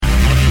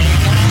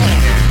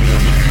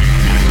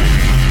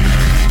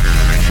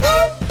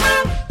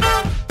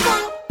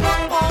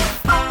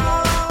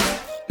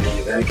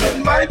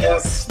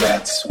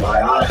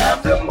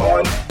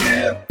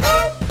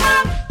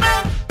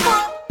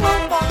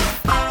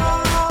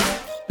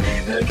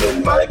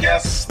looking my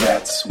guests,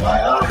 that's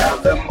why I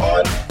have them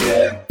on,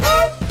 yeah.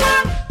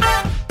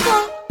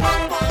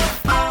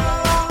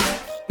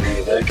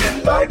 Me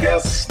looking my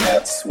guests,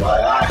 that's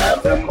why I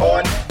have them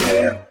on,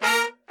 yeah.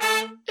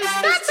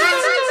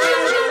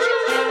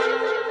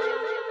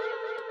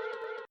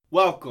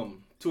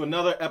 Welcome to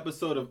another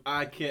episode of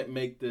I Can't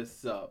Make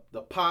This Up,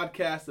 the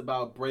podcast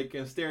about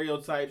breaking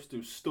stereotypes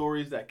through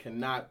stories that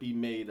cannot be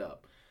made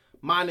up.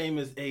 My name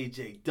is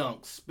AJ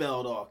Dunk,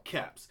 spelled all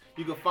caps.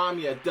 You can find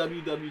me at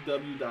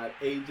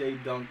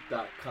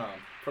www.ajdunk.com.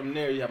 From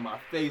there, you have my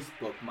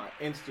Facebook, my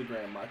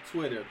Instagram, my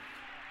Twitter,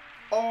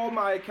 all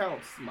my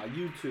accounts, my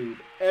YouTube,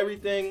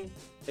 everything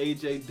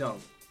AJ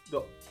Dunk.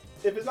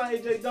 If it's not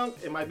AJ Dunk,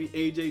 it might be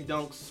AJ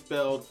Dunk,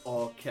 spelled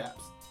all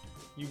caps.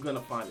 You're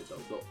gonna find it though.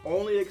 The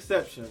only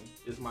exception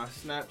is my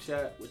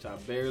Snapchat, which I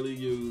barely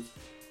use.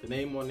 The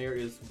name on there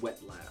is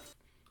Wet Laugh.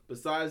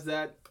 Besides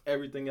that,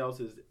 everything else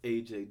is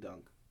AJ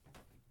Dunk.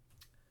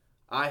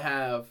 I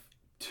have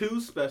two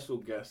special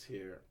guests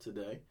here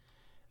today.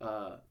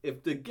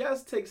 If the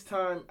guest takes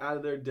time out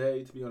of their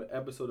day to be on an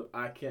episode of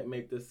I Can't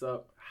Make This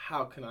Up,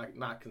 how can I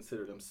not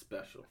consider them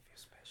special? I feel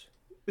special.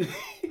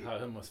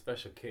 I'm a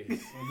special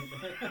case.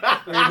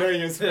 We know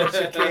you're a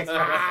special case.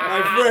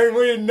 My friend,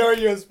 we know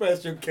you're a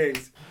special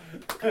case.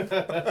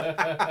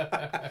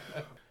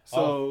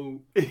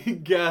 So,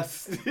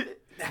 guest.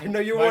 I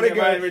know you want to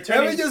go. Let me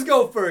just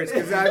go first,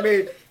 because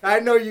I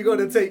know you're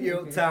going to take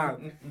your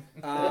time.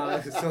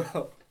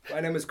 So, my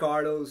name is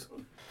Carlos.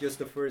 Just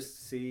the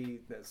first C,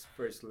 that's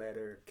first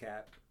letter,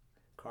 cap.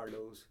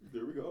 Carlos.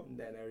 There we go. And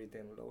then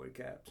everything lower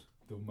caps.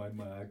 Don't mind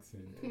my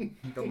accent.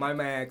 Don't mind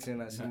my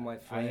accent. I see my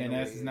friend.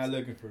 INS is not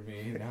looking for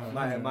me. No.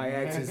 My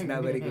accent is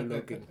not very good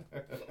looking.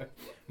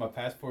 My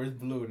passport is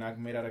blue, not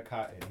made out of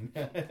cotton.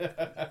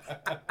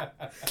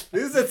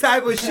 This is the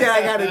type of shit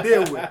I gotta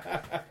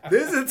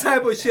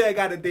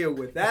deal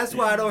with. That's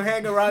why I don't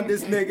hang around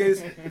these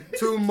niggas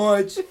too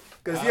much.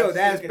 Cause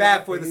that's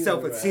bad for the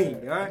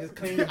self-esteem, all right? Just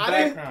clean your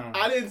background.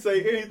 I didn't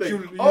say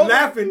anything. You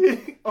laughing?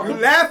 You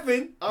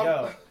laughing?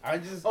 Yo, I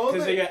just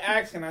because of your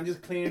accent, I'm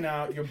just cleaning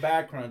out your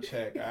background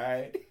check, all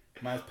right?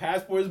 My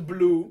passport is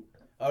blue,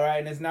 all right,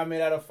 and it's not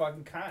made out of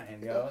fucking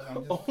cotton, yo.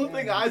 The only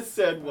thing I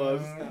said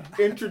was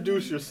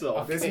introduce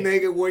yourself. This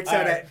nigga works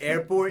at an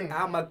airport.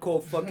 I'ma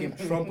call fucking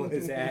Trump on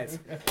his ass.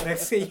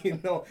 Next thing you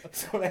know,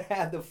 so they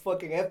have the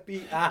fucking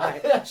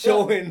FBI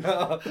showing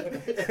up.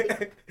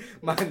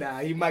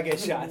 He might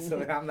get shot,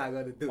 so I'm not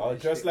gonna do Oh,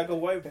 that just shit. like a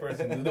white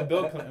person, do the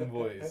Bill Clinton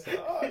voice.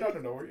 Oh, I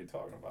don't know what you're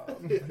talking about.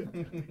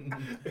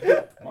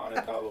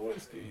 Monica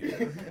Lewinsky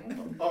here.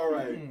 All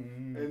right.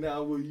 And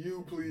now will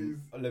you please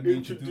Let me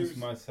introduce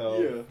myself.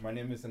 Yeah. My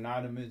name is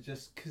Anonymous,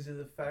 just because of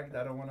the fact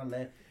that I don't want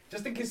to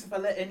just in case if I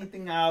let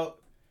anything out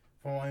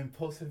from my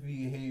impulsive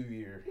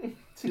behavior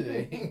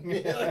today,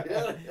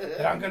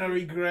 that I'm going to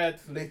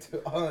regret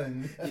later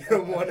on. You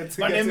don't want it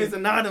to My get name to, is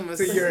Anonymous.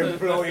 to your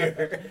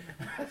employer.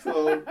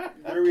 So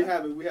there we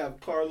have it. We have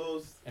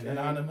Carlos and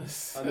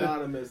Anonymous.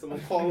 Anonymous. I'm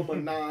gonna call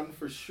him Anon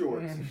for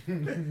short.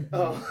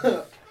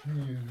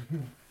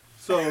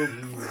 So,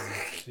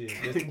 Shit,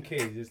 just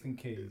in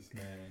case,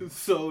 man.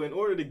 So in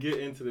order to get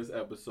into this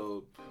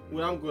episode,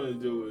 what I'm gonna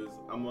do is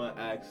I'm gonna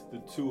ask the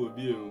two of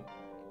you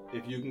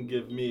if you can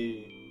give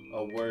me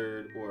a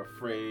word or a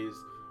phrase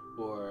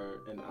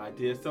or an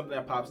idea, something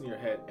that pops in your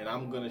head, and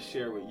I'm gonna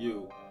share with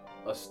you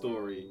a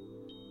story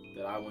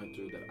that I went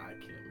through that I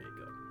can't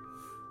make up.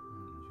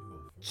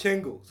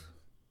 Chingles.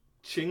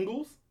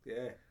 Chingles?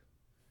 Yeah.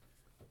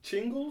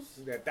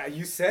 Chingles? That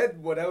you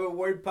said whatever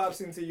word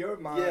pops into your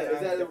mind. Yeah,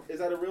 is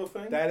that a real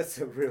thing? That is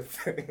a real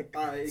thing.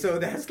 Alright. So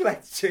that's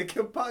like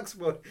chicken pox,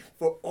 but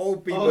for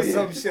old people,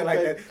 some shit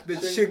like that.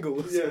 The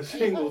shingles. Yeah,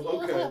 shingles.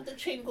 We'll Okay. have the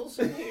shingles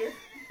in here.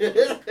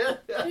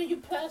 Can you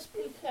pass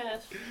me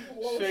past?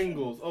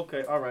 Shingles.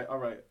 Okay. All right.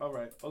 Okay.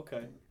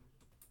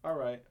 All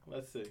right.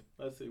 Let's see.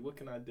 What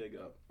can I dig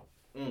up?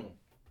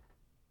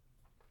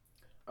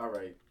 All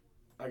right.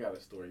 I got a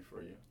story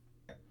for you.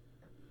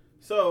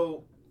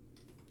 So,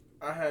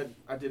 I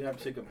did have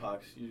chicken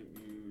pox.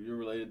 You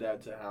related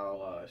that to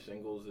how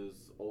shingles is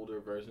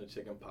older version of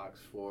chicken pox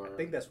for. I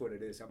think that's what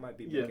it is. I might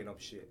be making up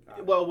shit.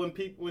 Well,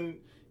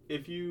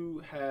 if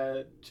you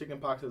had chicken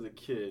pox as a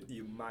kid,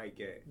 you might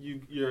get.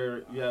 You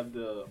have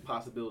the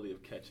possibility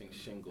of catching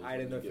shingles. I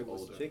didn't know if it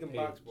was older. chicken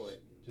pox, but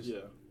I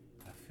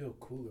feel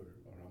cooler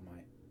around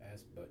my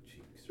ass butt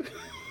cheeks.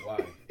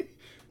 Why?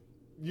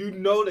 You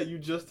know that you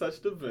just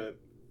touched the vent,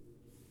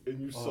 and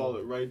you saw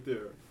it right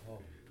there. Oh.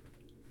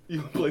 You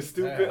want to play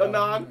stupid,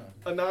 Anon?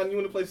 Anon, you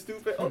want to play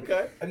stupid?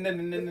 Okay.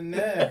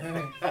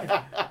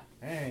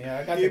 Hey, yeah,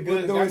 I got keep the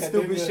good doing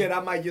stupid shit. I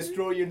might just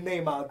throw your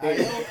name out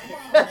there.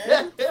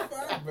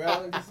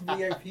 Bro, this is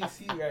VIP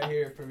seat right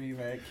here for me,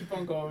 man. Keep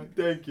on going.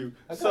 Thank you.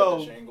 I got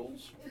the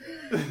shingles.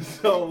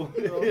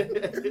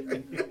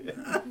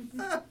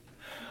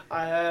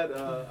 I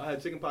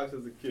had chicken pox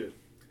as a kid,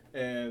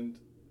 and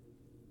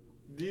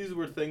these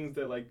were things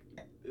that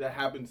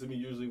happened to me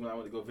usually when I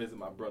went to go visit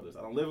my brothers.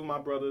 I don't live with my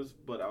brothers,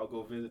 but I'll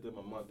go visit them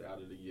a month out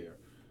of the year.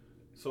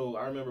 So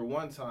I remember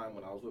one time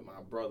when I was with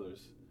my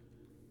brothers,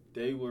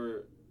 they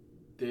were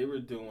they were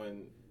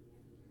doing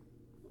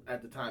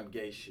at the time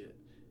gay shit.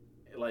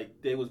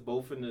 Like they was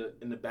both in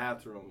the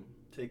bathroom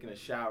taking a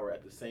shower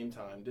at the same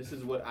time. This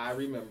is what I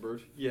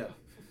remembered. Yeah,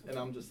 and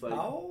I'm just like,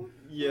 How?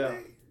 yeah,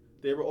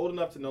 they were old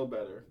enough to know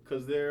better.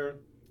 Cause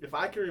if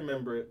I can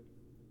remember it,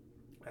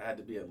 I had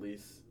to be at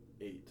least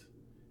 8,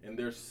 and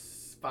they're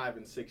 5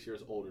 and 6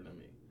 years older than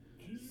me.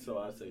 So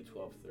I'd say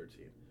 12,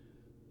 13.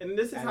 And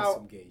this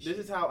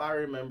is how I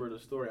remember the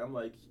story. I'm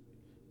like,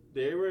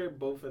 they were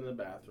both in the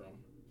bathroom,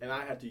 and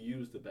I had to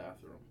use the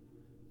bathroom.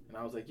 And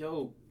I was like,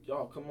 yo,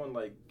 y'all, come on,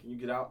 like, can you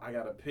get out? I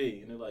gotta pee.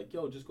 And they're like,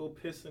 yo, just go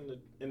piss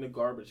in the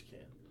garbage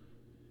can.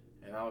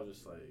 And I was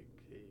just like,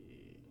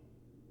 hey,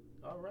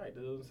 all right,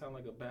 that doesn't sound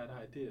like a bad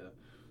idea.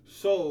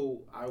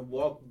 So I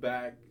walked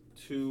back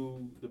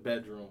to the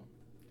bedroom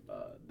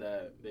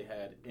that they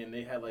had, and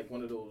they had like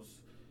one of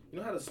those, you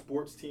know how the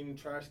sports team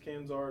trash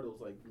cans are?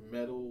 Those like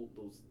metal,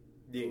 those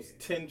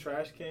tin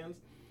trash cans.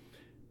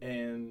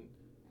 And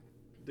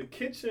the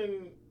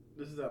kitchen,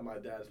 this is at my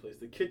dad's place.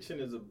 The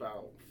kitchen is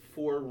about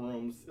 4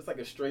 rooms. It's like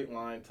a straight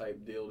line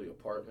type deal, the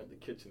apartment. The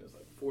kitchen is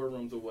like 4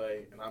 rooms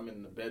away, and I'm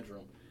in the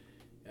bedroom.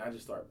 And I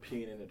just start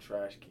peeing in the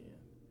trash can.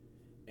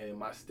 And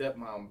my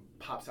stepmom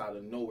pops out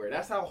of nowhere.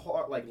 That's how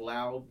hard, like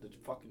loud the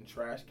fucking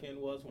trash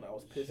can was when I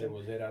was pissing. Shit,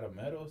 was it out of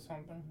metal or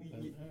something?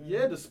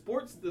 Yeah, the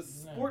sports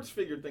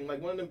figure thing, like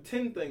one of them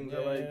tin things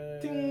are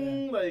like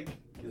ding, like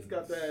it's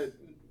got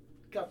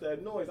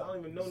that noise. I don't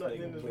even know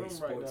nothing in this room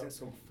right now. At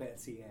some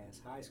fancy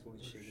ass high school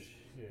and shit.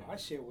 My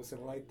shit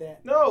wasn't like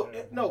that. No,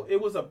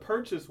 it was a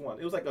purchase one.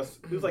 It was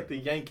like the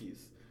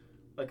Yankees,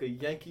 like a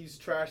Yankees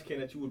trash can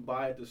that you would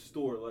buy at the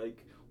store,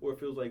 like. Or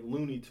if it was like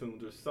Looney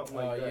Tunes or something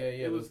like that.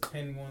 Yeah. It was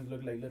tin ones,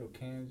 look like little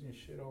cans and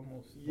shit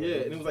almost. Yeah,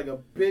 and it was like a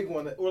big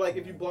one. Or like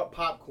if you bought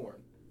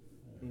popcorn.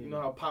 You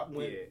know how pop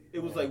went? Yeah.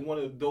 It was like one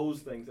of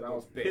those things, and I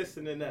was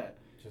pissing in that.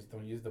 Just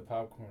don't use the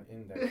popcorn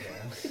in that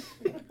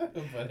can.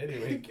 But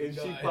anyway. And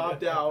she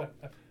popped out,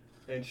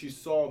 and she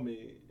saw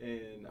me,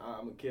 and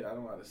I'm a kid. I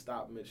don't know how to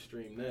stop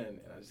midstream then.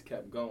 And I just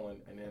kept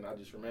going, and then I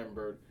just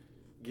remembered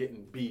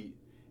getting beat,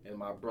 and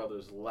my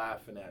brothers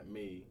laughing at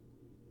me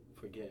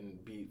for getting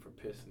beat for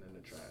pissing in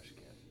the trash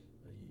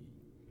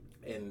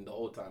can. And the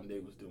whole time they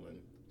was doing.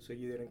 So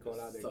you didn't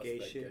call out their gay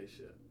shit?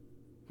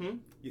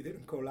 You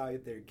didn't call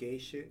out their gay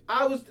shit?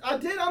 I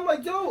did. I'm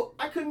like, yo,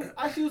 I couldn't.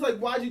 She was like,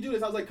 why'd you do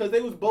this? I was like, because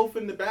they was both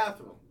in the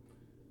bathroom.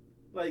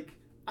 Like,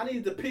 I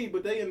needed to pee,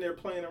 but they in there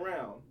playing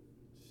around.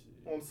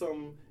 On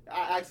some,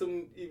 I asked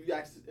them, if you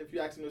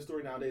ask them the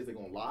story nowadays, they're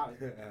gonna lie.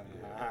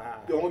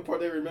 The only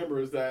part they remember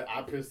is that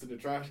I pissed in the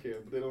trash can,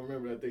 but they don't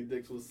remember that they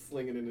dicks was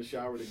slinging in the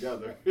shower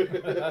together.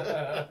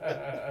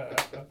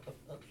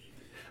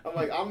 I'm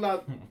like,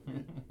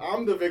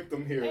 I'm the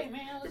victim here. Hey,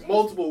 man, in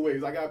multiple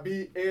ways. I got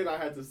beat and I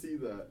had to see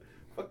that.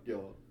 Fuck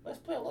y'all. Let's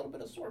play a little bit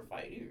of sword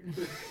fight here.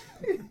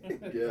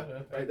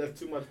 Yeah, right,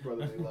 that's too much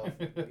brotherly love.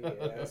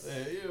 Yes.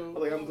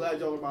 I'm glad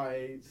y'all are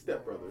my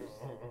stepbrothers.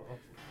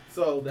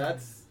 So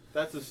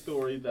that's a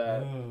story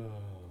that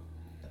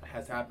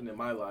has happened in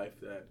my life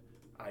that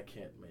I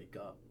can't make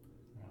up.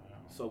 Wow.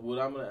 So what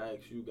I'm going to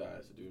ask you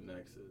guys to do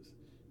next is,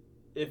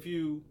 if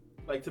you,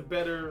 like, to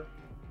better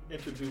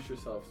introduce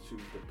yourselves to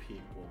the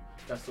people,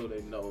 that's so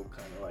they know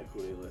kind of like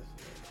who they listen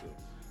to.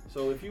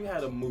 So if you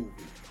had a movie,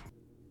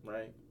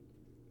 right,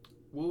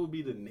 what would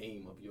be the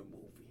name of your movie?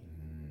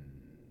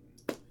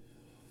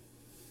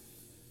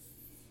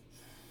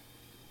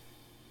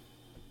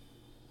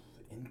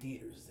 In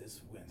theaters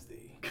this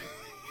Wednesday.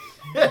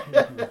 Yeah,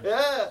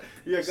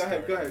 go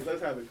ahead.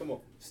 Let's have it. Come on.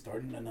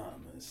 Starting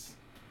Anonymous.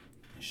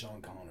 And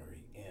Sean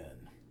Connery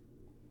in.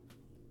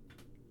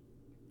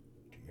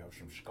 Do you have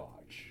some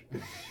scotch?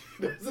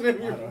 That's the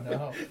name I don't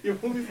know. Your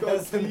movie's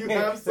called Do You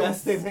Have Some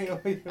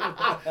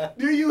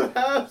Do You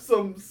Have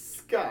Some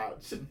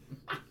Scotch?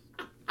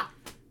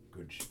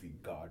 Good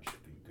speak, God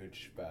speak, good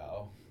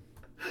spell.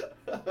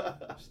 Instead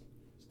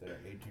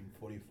of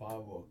 1845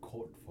 or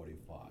Court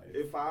 45.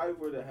 If I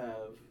were to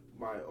have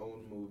my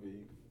own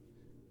movie,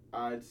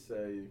 I'd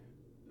say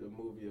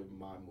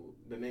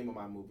the name of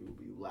my movie would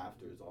be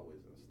Laughter Is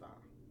Always in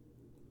Style.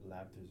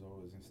 Laughter is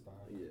always in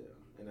style. Yeah,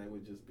 and it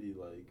would just be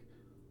like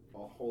a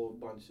whole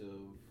bunch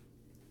of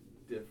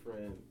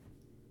different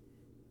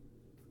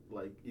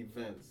like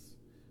events,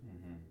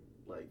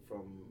 like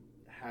from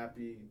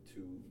happy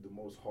to the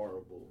most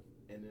horrible,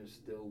 and there's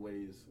still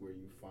ways where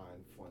you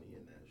find funny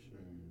in that shit.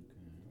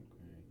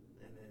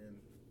 Okay. And then,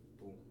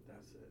 boom,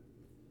 that's it.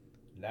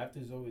 Laughter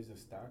is always a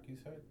stock, you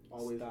said?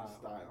 Always in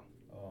style.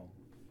 Oh,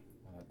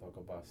 when I talk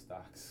about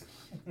stocks.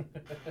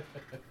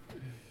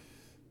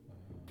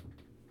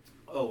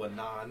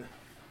 Anon.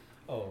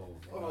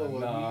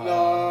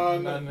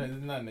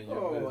 None of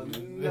your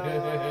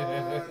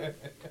business.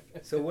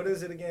 So what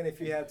is it again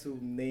if you had to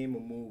name a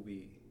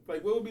movie?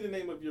 Like, what would be the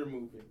name of your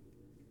movie?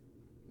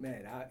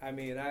 Man,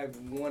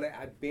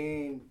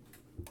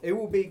 it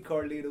will be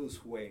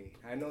Carlito's Way.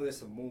 I know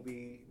there's a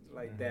movie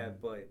like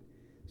that, but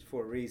it's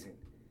for a reason.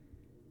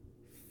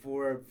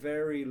 For a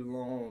very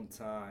long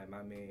time,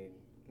 I mean,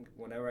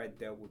 whenever I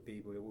dealt with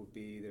people, it would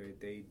be either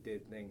they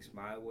did things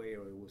my way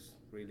or it was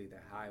really the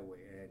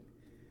highway. And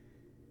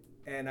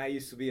and I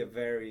used to be a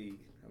very,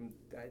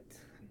 I've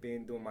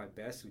been doing my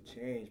best to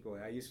change,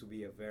 but I used to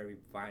be a very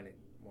violent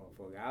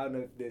motherfucker. I don't know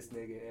if this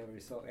nigga ever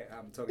saw.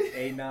 I'm talking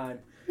A9.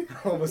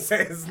 I almost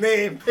said his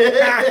name.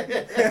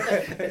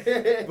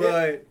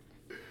 But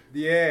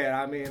yeah,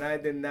 I mean, I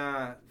did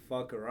not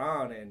fuck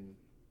around, and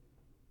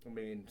I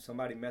mean,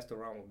 somebody messed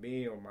around with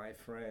me or my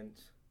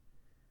friends.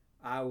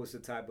 I was the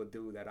type of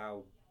dude that I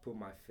would put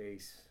my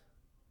face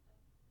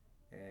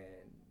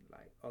and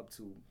like up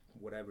to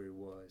whatever it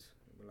was,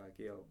 and be like,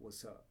 yo,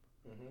 what's up?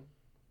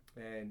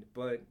 And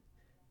but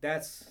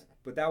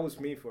that was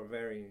me for a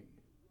very,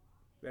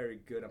 very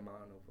good amount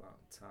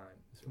of time.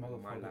 This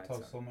motherfucker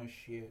talks so much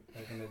shit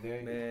back in the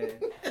day. Man,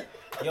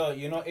 Yo,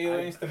 you know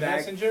AOL Instant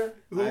Messenger?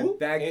 Who?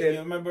 back You then,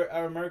 remember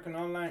our American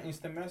Online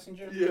Instant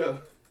Messenger? Yeah.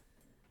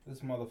 This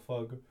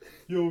motherfucker.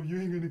 Yo, you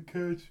ain't gonna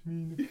catch me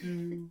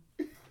in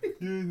the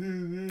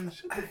field.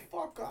 Shut the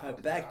fuck up. I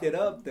backed it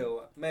up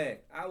though. Man,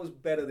 I was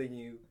better than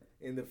you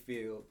in the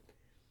field.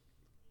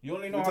 You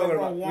only know how to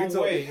run one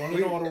way. You only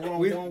know how to run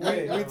one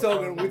way. We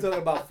talking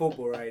about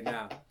football right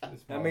now.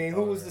 This I mean,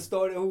 who was the motherfucker.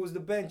 starter? Who was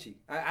the benchy?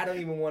 I don't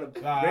even want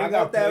to Nah, I bring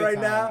got up that right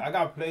playtime. now. I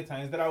got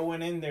playtimes that I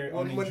went in there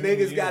When only niggas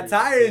junior got year.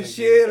 tired and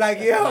shit, like,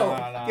 yo,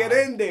 Nah. get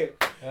in there.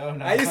 Hell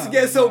nah. I used to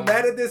get so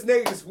mad at this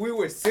nigga because we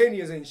were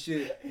seniors and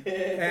shit.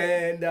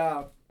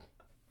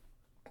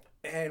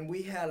 And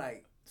we had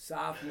like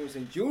sophomores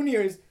and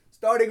juniors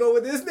starting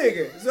over this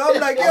nigga. So I'm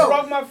like, I yo.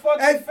 broke my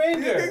fucking and-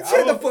 finger.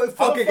 Shut the I was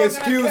fucking fucking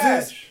excuses.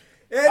 cash.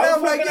 And I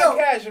I'm was like, fucking yo, at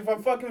cash if I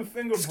fucking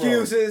finger broke.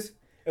 excuses.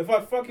 If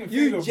I fucking finger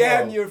You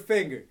jam broke. your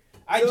finger.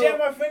 I So- jam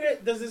my finger.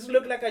 Does this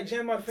look like I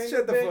jam my finger?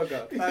 Shut the bitch? fuck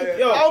up.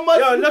 Yo, How much-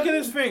 yo, look at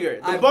this finger.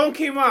 The bone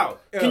came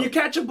out. Yo. Can you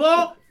catch a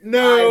ball?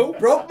 No. I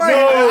broke my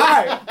No. All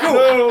right, cool.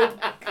 No.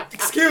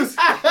 Excuse.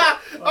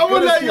 I'm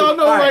gonna let y'all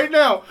know Alright. right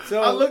now.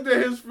 So- I looked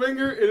at his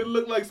finger and it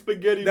looked like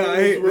spaghetti No,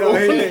 noodles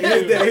rolling.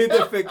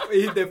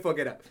 he did fuck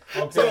it up.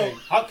 Okay.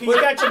 How can you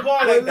catch a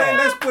ball like that?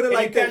 Let's put it Can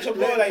like you catch that. a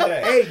ball like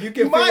that? Hey, you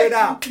can You figure might. it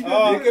out. You You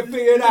can- can figure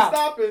it you can out.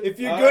 stop it. If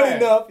you're All good right.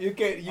 enough, you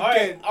can. All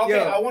right. Okay.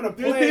 yo. I want to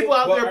play. There's people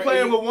out there but-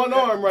 playing with one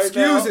arm right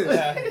now. Excuses.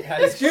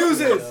 That's Excuses.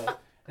 true, though.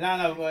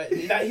 No, but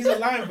he's a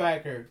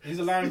linebacker. He's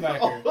a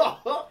linebacker.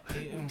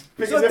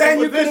 Pick So a then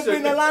you different could have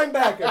position. been a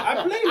linebacker.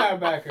 I play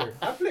linebacker.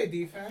 I play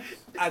defense.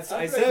 I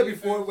play said defense.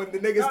 before when the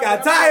niggas No,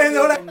 got I tired and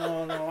play all that.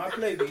 defense. No, I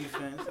play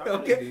defense. I play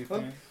Okay.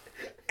 defense.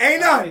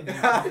 Ain't I play none.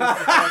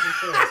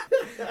 defense.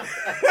 It's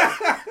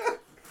fucking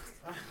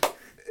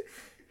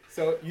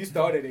So you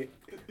started it.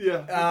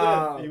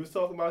 Yeah, he was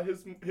talking about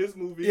his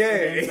movie. Yeah.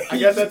 and I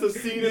guess that's a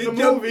scene in the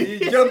movie.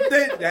 You jumped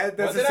in. That's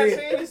What a did I scene.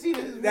 say? The scene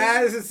in this movie?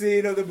 That is a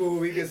scene of the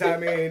movie. Because I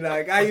mean,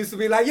 like, I used to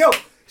be like, yo,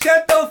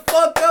 shut the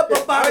fuck up I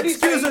about didn't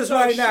say he excuses talk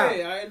right shit.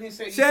 now. I didn't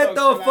say he Shut talk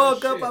the a lot of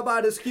fuck up shit.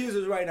 about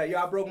excuses right now. Yo,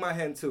 I broke my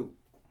hand too.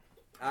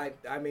 I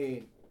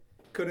mean,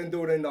 couldn't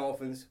do it in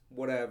offense,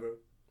 whatever.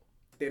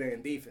 Did it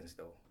in defense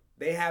though.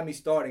 They had me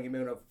starting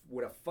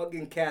with a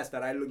fucking cast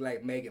that I looked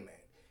like Mega Man.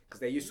 Cause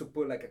they used to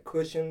put like a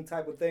cushion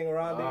type of thing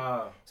around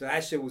me. So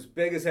that shit was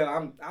big as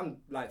hell. I'm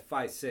like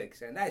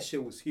 5'6", and that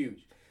shit was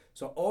huge.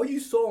 So all you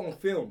saw on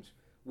films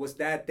was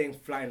that thing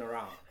flying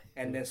around.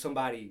 And then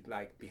somebody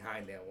like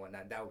behind there and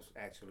whatnot. That was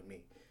actually me.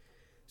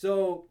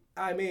 So,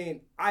 I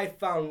mean, I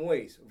found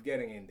ways of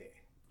getting in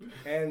there.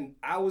 And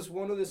I was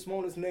one of the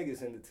smallest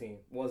niggas in the team,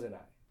 wasn't I?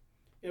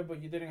 Yeah,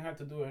 but you didn't have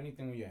to do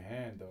anything with your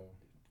hand, though.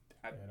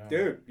 You know?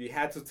 Dude, you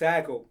had to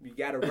tackle. You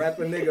got to wrap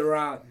a nigga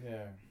around.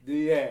 Yeah.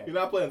 Yeah. You're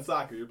not playing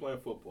soccer. You're playing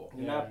football.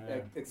 You're Yeah, not, yeah.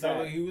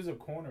 exactly. No, he was a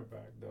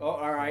cornerback, though. Oh,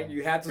 all right.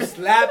 You had to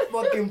slap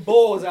fucking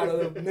balls out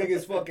of the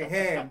nigga's fucking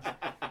hands.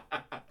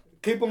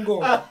 Keep them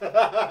going.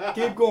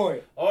 Keep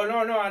going. Oh,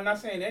 no, I'm not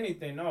saying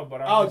anything, no,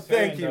 but I'm Oh, just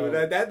saying, thank you.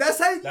 though, That's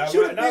how you That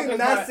should right- no, have been. 'cause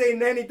Not my-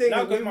 saying anything. no,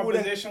 and because we my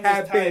wouldn't position was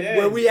have tight been end.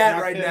 where we at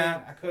and right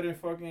now. I couldn't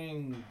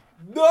fucking...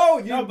 No,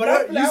 you. No, but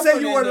I play- you I said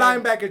put you in were a the-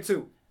 linebacker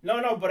too.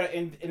 No, but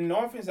in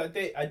offense, I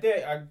did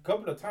a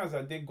couple of times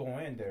I did go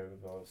in there,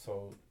 though,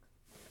 so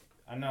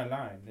I'm not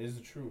lying. It's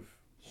the truth.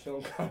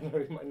 Sean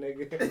Connery, my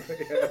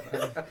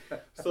nigga.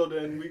 So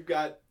then we've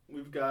got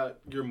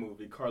your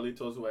movie,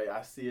 Carlito's Way.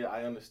 I see it.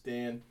 I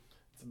understand.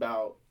 It's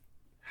about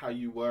how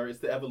you were. It's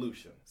the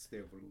evolution It's the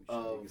evolution.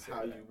 of You said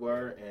how that. you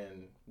were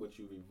and what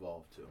you've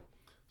evolved to.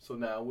 So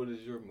now, what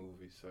is your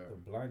movie, sir? The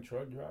blind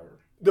truck driver.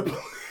 The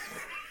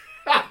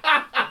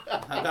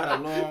I got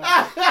a long...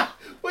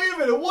 Wait a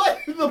minute. What?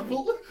 The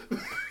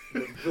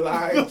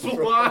blind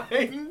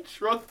blind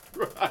truck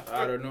driver.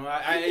 I don't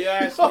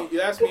know.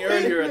 You asked me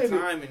earlier a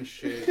time and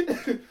shit,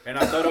 and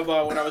I thought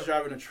about when I was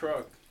driving a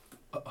truck.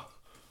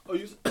 Oh,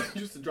 you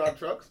used to drive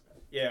trucks?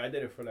 Yeah, I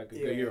did it for like a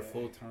good year Yeah.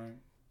 full time.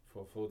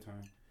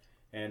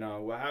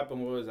 And what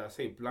happened was, I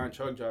say blind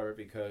truck driver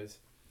because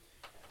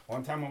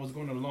one time I was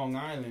going to Long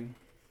Island,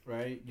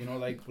 right? You know,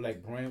 like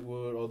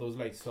Brentwood, all those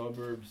like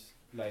suburbs,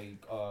 like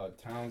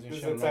towns and This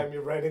shit. is the time you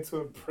ran into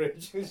a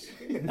bridge and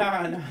shit.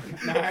 Nah.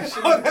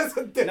 Actually, Oh, that's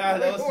a different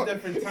that was one. a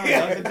different time. Yeah.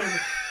 That was a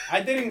different... I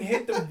didn't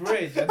hit the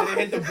bridge.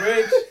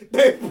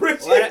 They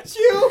bridge What? hit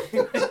you.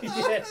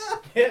 yeah.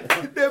 He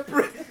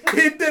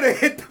didn't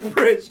hit the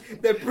bridge.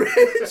 The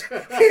bridge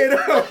hit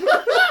him.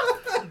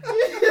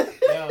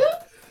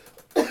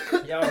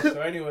 Yo,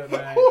 so anyway,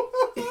 man.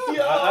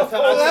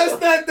 That's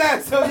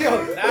that. So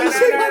yo,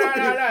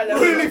 Nah.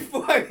 really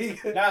funny.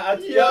 Nah,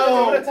 yo,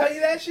 I want to tell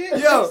you that shit.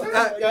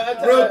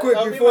 Real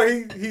quick before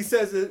he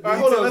says it. All right,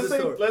 He hold on. tells the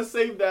story. Let's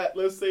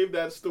save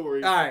that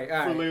story All right.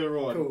 for later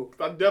on. Cool.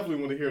 I definitely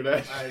want to hear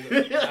that.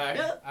 Alright,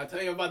 I'll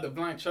tell you about the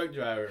blind truck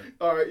driver.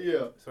 All right,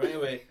 yeah. So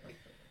anyway,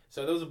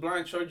 so there was a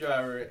blind truck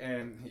driver,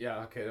 and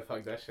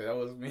fuck that shit. That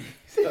was me.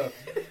 So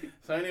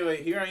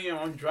anyway, here I am.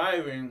 I'm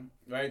driving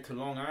right to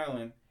Long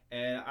Island,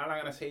 and I'm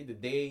not gonna say the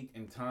date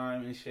and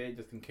time and shit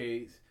just in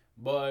case.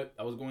 But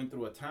I was going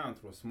through a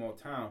small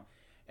town,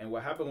 and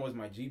what happened was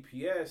my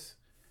GPS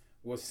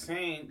was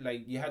saying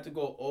like you had to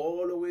go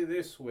all the way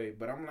this way.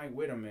 But I'm like,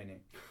 wait a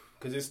minute,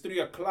 because it's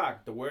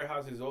 3:00. The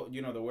warehouse is,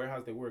 the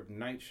warehouse they work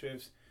night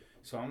shifts.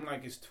 So I'm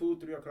like, it's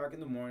 2-3 o'clock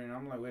in the morning.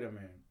 I'm like, wait a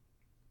minute.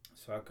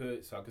 So I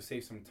could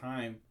save some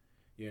time,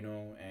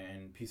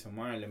 and peace of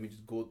mind. Let me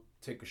just go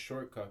take a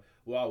shortcut.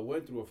 Well, I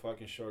went through a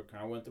fucking shortcut.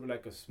 I went through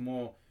like a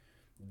small,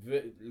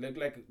 looked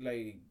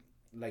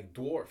like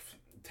dwarf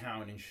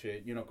town and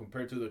shit.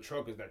 Compared to the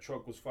truckers. That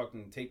truck was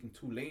fucking taking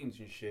 2 lanes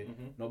and shit.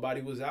 Mm-hmm.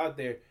 Nobody was out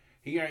there.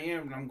 Here I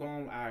am, and I'm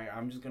going.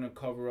 I'm just gonna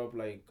cover up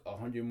like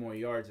 100 more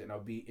yards, and I'll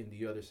be in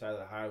the other side of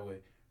the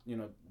highway.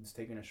 Just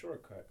taking a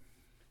shortcut.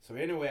 So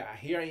anyway,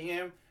 here I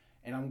am,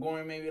 and I'm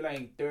going maybe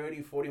like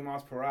 30, 40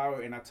 miles per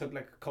hour, and I took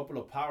like a couple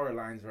of power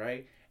lines,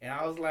 right? And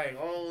I was like,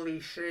 holy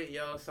shit,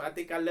 yo. So I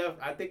think I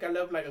left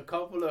like a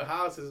couple of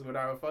houses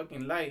without a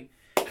fucking light.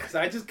 So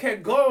I just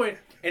kept going,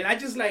 and I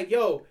just like,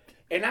 yo.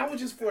 And I was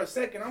just for a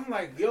second, I'm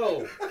like,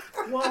 yo,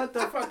 what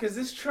the fuck? Cause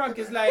this truck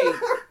is,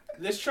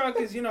 they're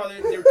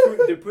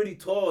pretty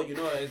tall,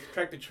 it's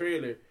tractor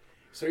trailer.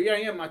 So here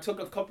I am, I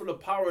took a couple of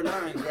power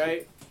lines,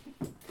 right?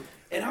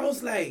 And I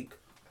was like,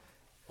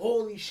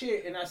 holy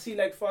shit. And I see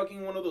like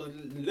fucking one of those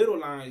little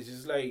lines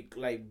just like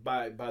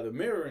by the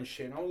mirror and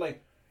shit. And I was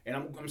like, and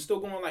I'm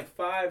still going like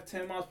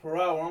 5-10 miles per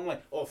hour. I'm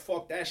like, oh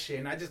fuck that shit.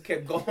 And I just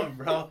kept going,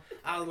 bro.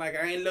 I was like,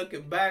 I ain't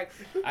looking back.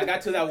 I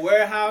got to that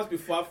warehouse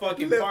before I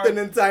fucking parked. Lived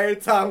an entire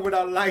town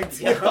without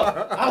lights.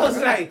 I was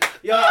like,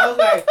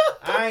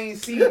 I ain't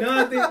see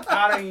nothing.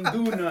 I ain't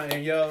do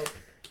nothing, yo.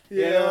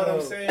 You know what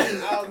I'm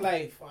saying? I was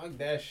like, fuck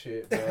that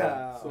shit,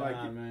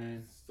 bro.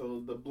 Man.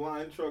 So the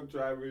blind truck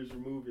driver is your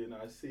movie, and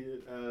I see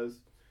it as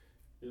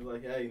you're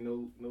like, hey,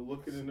 no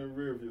looking in the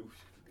rear view.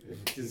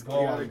 Just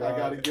go on, I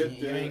gotta get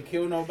you there. You ain't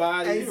kill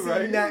nobody,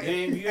 right?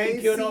 You ain't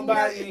kill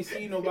nobody. You ain't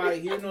see nobody.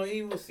 Hear no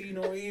evil, see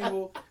no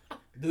evil.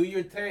 Do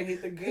your thing,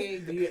 hit the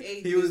gate. Do your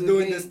 8. He was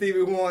doing the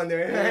Stevie Wonder.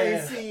 Yeah. I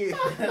ain't see it.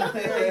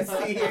 I ain't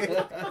see it.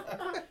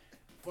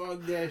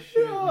 Fuck that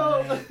shit,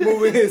 man.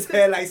 Moving his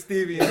head like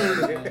Stevie.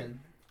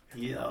 Man.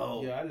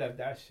 Yo. Yeah, I left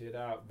that shit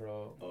out,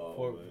 bro.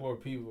 Poor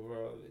people,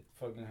 bro. They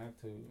fucking have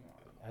to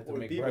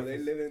make people,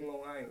 breakfast. they live in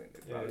Long Island.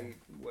 They probably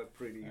were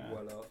pretty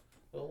well off.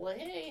 Well,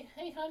 hey,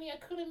 honey, I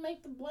couldn't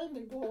make the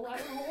blender go. I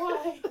don't know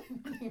why.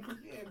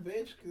 Yeah,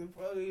 bitch, because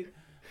probably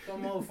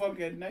some motherfucker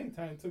at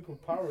nighttime took her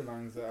power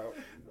lines out.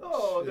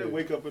 Oh, they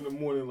wake up in the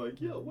morning like,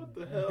 yo, what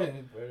the hell?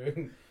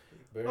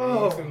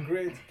 Better eat some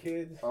grits,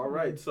 kids. All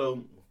right,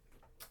 so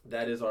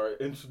that is our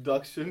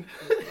introduction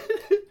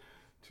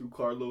to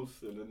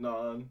Carlos and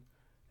Anon,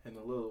 and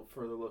a little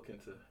further look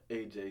into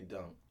AJ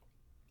Dunk.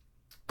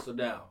 So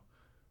now,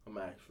 I'm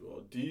gonna ask you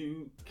all,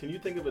 can you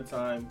think of a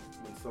time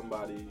when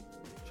somebody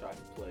tried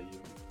to play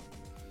you,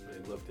 they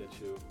looked at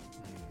you,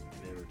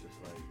 and they were just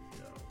like,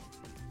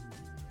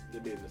 they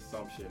made an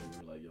assumption, and you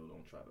were like, yo,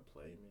 don't try to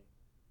play me?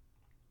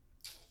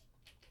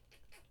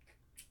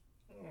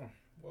 Oh,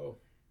 well,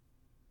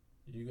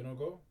 you gonna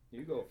go?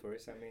 You go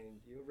first. I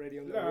mean, you're already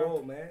on the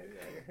road, man.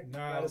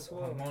 Nah,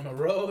 I'm on the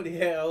road.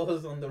 Yeah, I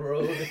was on the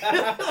road.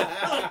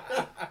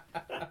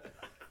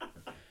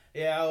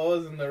 Yeah, I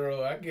was on the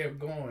road. I kept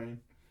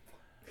going.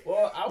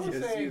 Well, I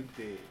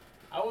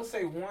would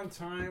say one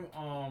time,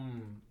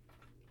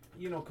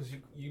 because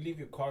you leave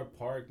your car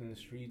parked in the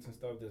streets and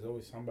stuff. There's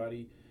always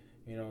somebody,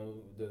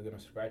 they're gonna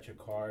scratch your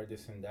car,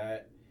 this and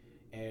that.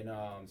 And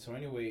so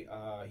anyway,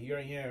 here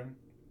I am.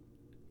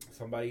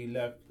 Somebody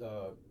left.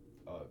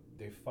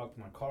 They fucked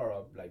my car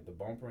up, like the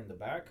bumper in the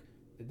back.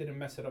 They didn't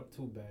mess it up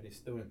too bad. It's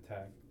still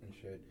intact and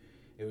shit.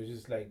 It was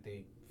just like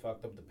they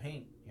fucked up the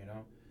paint,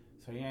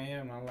 So here I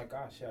am, and I'm like,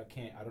 shit,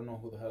 I don't know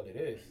who the hell it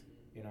is,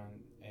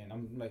 and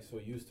I'm like so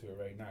used to it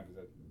right now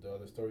because the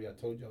other story I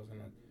told you, I was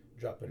gonna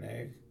drop an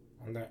egg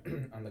on that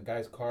on the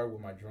guy's car with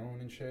my drone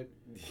and shit.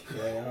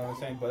 Yeah, you know what I'm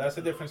saying? But that's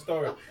a different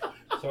story.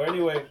 So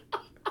anyway,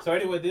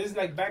 this is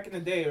like back in the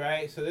day,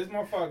 right? So this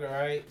motherfucker,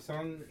 right?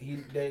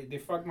 They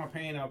fucked my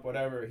paint up,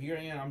 whatever. Here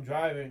I am, I'm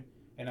driving,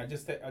 and I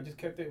just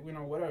kept it,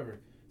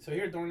 whatever. So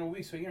here during the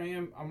week, so here I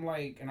am, I'm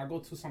like, and I go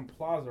to some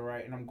plaza,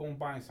 right? And I'm going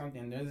buying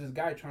something, and there's this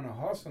guy trying to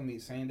hustle me,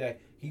 saying that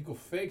he could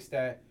fix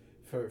that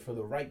for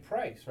the right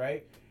price,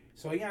 right?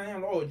 So here I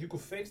am, you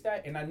could fix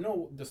that, and I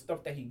know the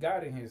stuff that he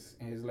got in his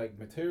like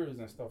materials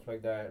and stuff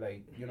like that,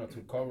 like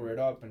to cover it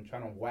up and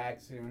trying to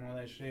wax it and all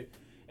that shit.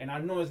 And I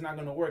know it's not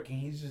gonna work, and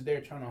he's just there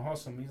trying to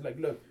hustle me. He's like,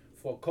 look,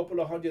 for a couple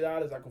of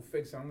 $100, I can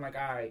fix it. I'm like,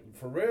 all right,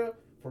 for real?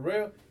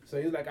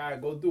 So he's like, all right,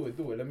 go do it.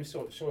 Let me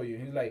show you.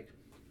 And he's like,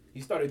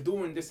 he started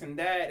doing this and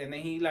that, and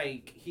then he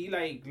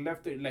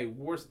left it like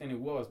worse than it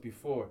was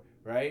before,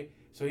 right?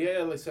 So yeah,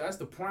 like, so that's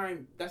the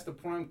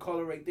prime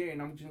color right there,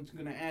 and I'm just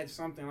gonna add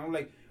something. I'm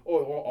like,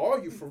 oh,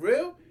 are you for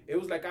real? It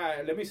was like,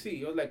 let me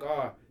see. It was like,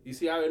 you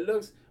see how it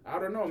looks? I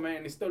don't know,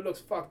 man. It still looks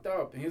fucked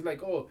up. And he's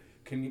like, oh,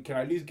 can I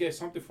at least get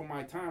something for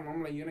my time?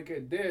 I'm like, you're gonna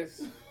get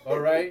this, all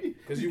right?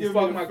 Because you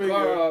fucked my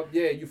car up.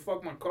 Yeah, you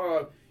fucked my car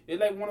up. It's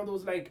like one of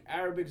those like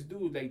Arabics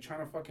dudes like trying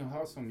to fucking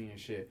hustle me and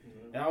shit.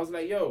 Mm-hmm. And I was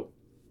like, yo,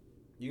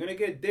 you're gonna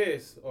get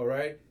this, all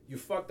right? You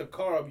fucked the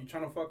car up. You're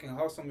trying to fucking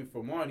hustle me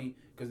for money.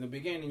 Because in the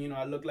beginning, you know,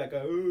 I looked like I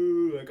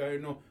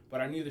didn't know,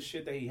 but I knew the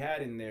shit that he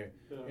had in there,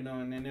 you know.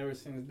 And then ever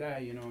since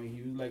that, you know,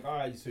 he was like, all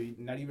right, so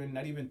not even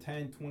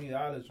 $10,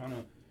 $20 trying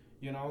to,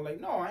 you know,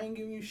 like, no, I ain't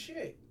giving you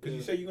shit. Because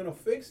you said you're gonna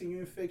fix it, you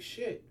didn't fix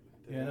shit,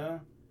 you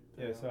know.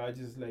 Yeah, so I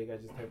just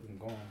kept him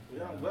going.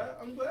 Yeah,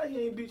 I'm glad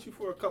he ain't beat you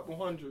for a couple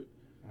hundred.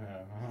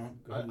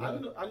 I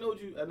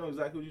know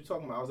exactly what you're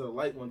talking about. I was at a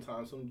light one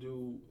time. Some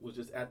dude was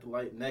just at the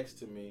light next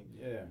to me.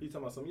 Yeah. He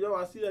talking about something. Yo,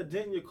 I see that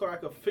dent in your car. I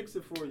could fix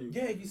it for you.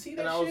 Yeah, you see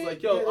that? And I was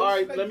like, yo, all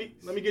right, like,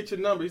 let me get your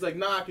number. He's like,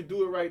 nah, I can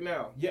do it right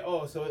now. Yeah.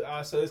 Oh, so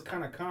it's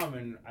kind of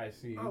common. I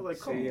see. I was like,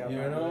 come on, you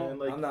know, man,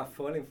 like, I'm not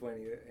falling for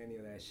any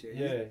of that shit.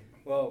 Yeah.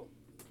 Well,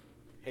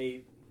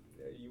 hey,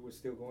 you were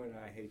still going.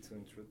 I hate to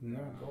interrupt. No,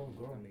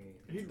 go. I mean,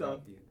 he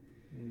done.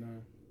 No.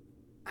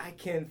 I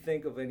can't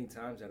think of any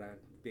times that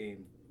I've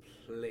been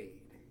played,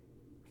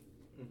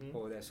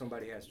 or that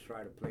somebody has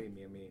tried to play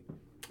me.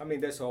 I mean,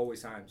 there's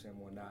always times and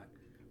whatnot,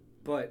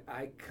 but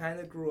I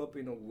kind of grew up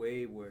in a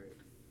way where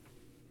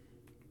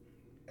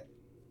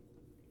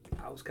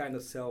I was kind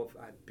of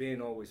I've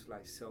been always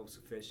like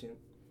self-sufficient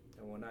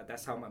and whatnot.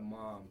 That's how my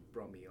mom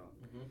brought me up,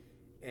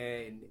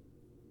 and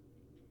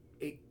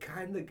it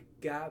kind of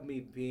got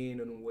me being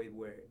in a way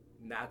where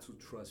not to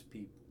trust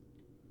people.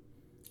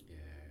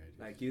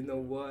 Like, you know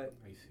what?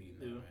 I see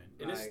that, man.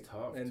 And it's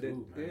tough, and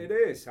too, man. It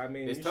is. I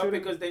mean, it's tough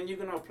because then you're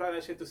going to apply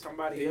that shit to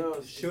somebody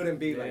else. It shouldn't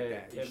be like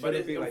that. It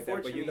shouldn't be like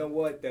that. But you know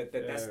what?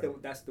 That's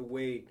the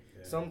way.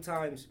 Yeah.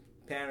 Sometimes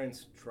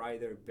parents try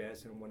their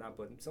best and whatnot,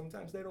 but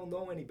sometimes they don't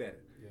know any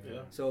better.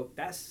 Yeah. So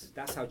that's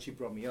how she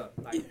brought me up.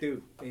 Like,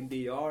 dude, in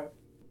DR,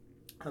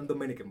 I'm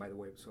Dominican, by the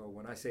way. So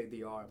when I say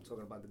DR, I'm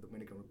talking about the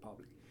Dominican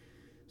Republic.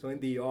 So in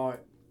DR,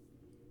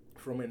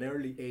 from an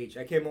early age,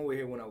 I came over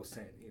here when I was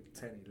 10,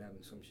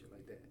 11, some shit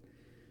like that.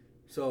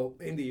 So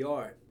in the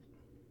yard,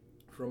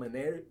 from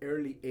an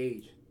early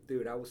age,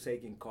 dude, I was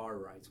taking car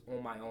rides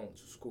on my own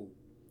to school.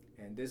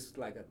 And this is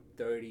like a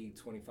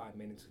 25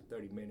 minutes,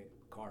 30-minute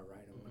car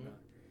ride and whatnot.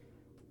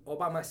 All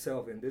by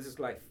myself, and this is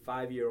like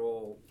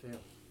 5-year-old,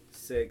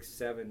 6,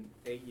 7,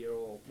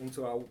 8-year-old,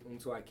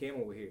 until I came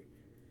over here.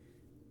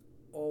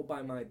 All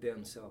by my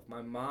damn self.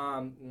 My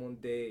mom, one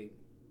day,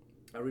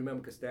 I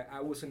remember because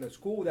I was in a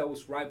school that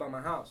was right by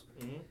my house.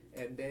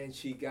 And then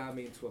she got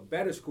me into a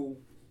better school,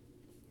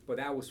 but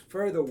that was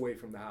further away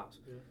from the house.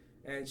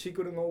 And she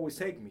couldn't always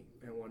take me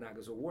and whatnot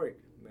because of work.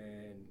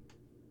 And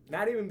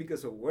not even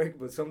because of work,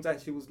 but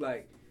sometimes she was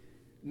like,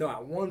 no,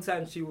 at one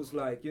time she was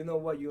like, you know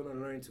what, you're going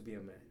to learn to be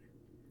a man.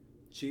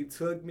 She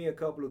took me a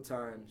couple of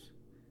times,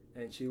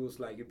 and she was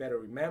like, you better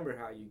remember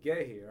how you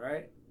get here,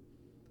 right?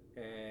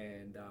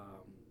 And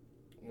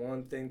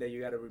one thing that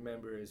you got to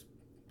remember is,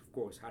 of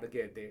course, how to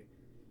get there.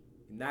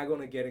 You're not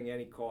going to get in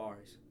any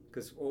cars.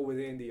 Because over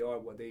there in the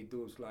yard, what they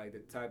do is like the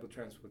type of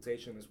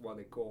transportation is what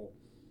they call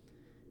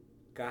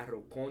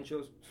carro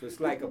conchos. So it's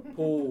like a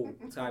pool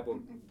type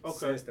of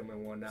system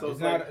and whatnot. So it's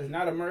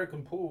not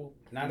American pool.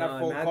 Not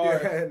 4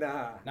 cars.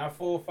 Not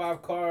 4 or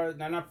 5 cars.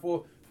 Not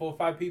 4 or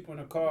 5 people in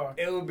a car.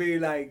 It would be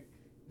like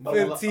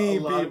 15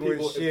 people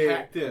and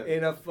shit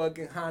in a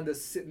fucking Honda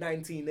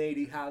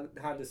 1980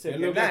 Honda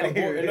Civic.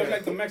 It looked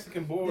like the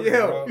Mexican border.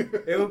 Yo,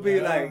 it would be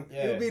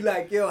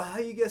like, yo, how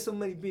you get so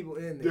many people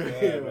in there?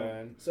 Yeah,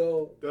 man.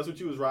 So that's what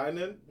you was riding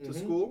in to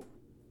school?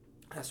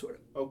 That's what.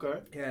 Okay.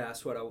 Yeah,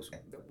 that's what I was.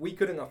 We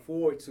couldn't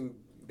afford to.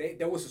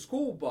 There was a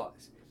school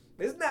bus.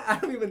 It's not. I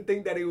don't even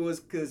think that it was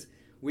because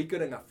we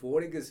couldn't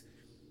afford it. Because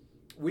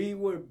we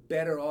were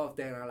better off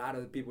than a lot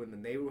of the people in the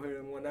neighborhood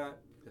and whatnot.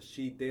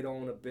 She did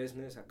own a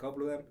business, a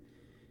couple of them,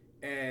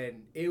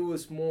 and it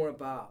was more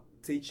about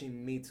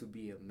teaching me to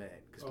be a man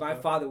because my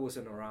father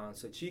wasn't around,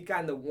 so she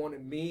kind of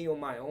wanted me on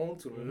my own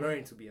to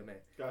learn to be a man.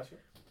 Gotcha.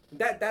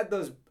 That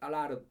does a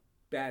lot of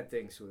bad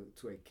things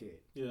to a kid.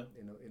 Yeah.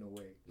 In a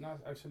way. No,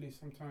 actually,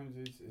 sometimes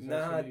it's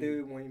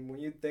dude. When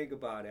you think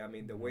about it, I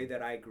mean, the way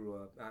that I grew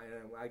up,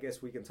 I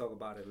guess we can talk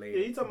about it later.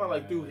 Yeah, he's talking about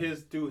like through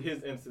his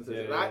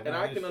instances,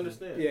 I can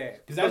understand. Yeah,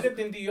 because I lived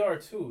in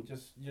DR too.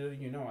 Just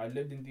you know, I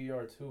lived in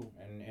DR too,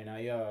 and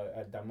I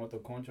at that Moto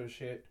Concho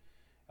shit.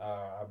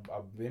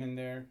 I've been in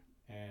there,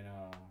 and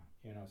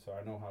you know, so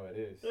I know how it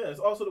is. Yeah,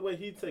 it's also the way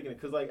he's taking it,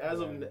 because like as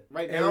of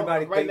right now,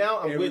 I'm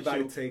with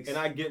you, and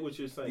I get what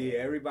you're saying. Yeah,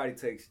 everybody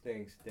takes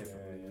things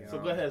differently. So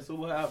go ahead. So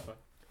what happened?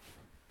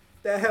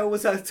 The hell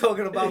was I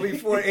talking about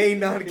before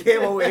A-Nun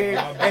came over here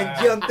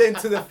and jumped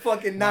into the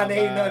fucking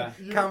non-A-Nun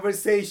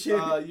conversation?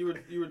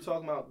 You were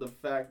talking about the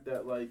fact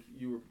that like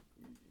you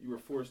were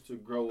forced to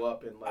grow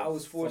up in like I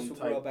was forced to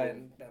some grow up type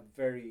at a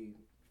very,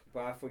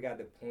 but I forgot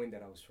the point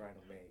that I was trying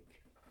to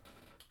make.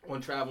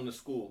 when traveling to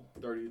school,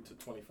 30 to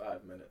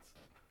 25 minutes.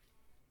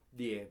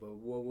 Yeah, but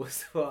what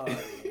was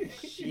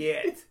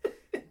shit?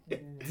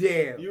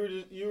 Damn.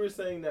 You were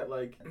saying that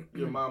like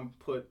your mom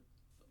put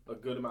a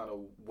good amount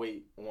of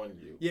weight on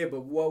you. Yeah,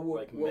 but what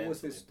Like what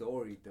was the mentally.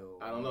 story though?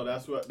 I don't know.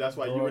 That's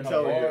why you were Growing up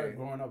telling hard, me.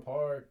 growing up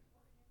hard.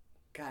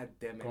 God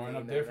damn it. Growing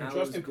up man. different, I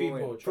was trusting going-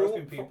 people,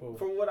 trusting people.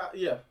 From what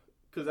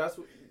because that's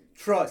what.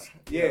 Trust.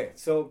 Yeah.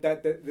 So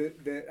that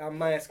the I'm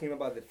not asking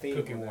about the thing.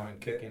 Cooking one,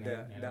 kicking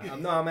it, you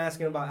know. I'm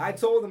asking about. I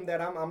told them that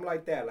I'm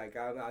like that. Like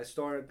I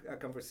start a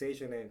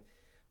conversation and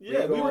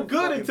Yeah, go we were on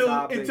good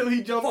fucking until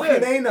he jumped fucking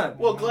in. ain't none.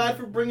 Well, glad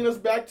for bringing us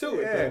back to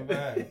it.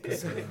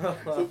 Yeah.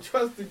 So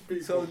trusting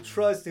people. So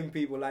trusting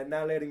people, like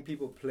not letting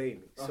people play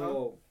me. Uh-huh.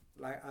 So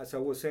like as I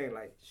was saying,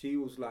 like she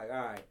was like,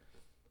 all right,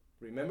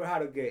 remember how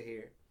to get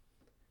here.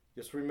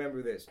 Just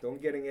remember this: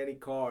 don't get in any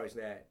cars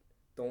that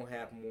don't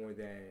have more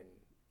than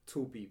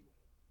 2 people.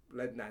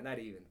 Not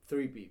even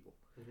 3 people.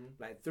 Mhm.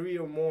 Like 3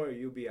 or more,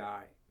 you'll be all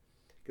right.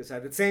 Because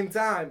at the same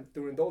time,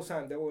 during those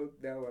times, there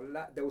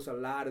was a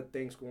lot of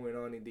things going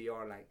on in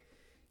DR, like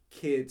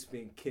kids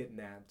being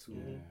kidnapped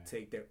to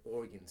take their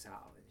organs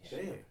out and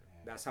shit. Damn.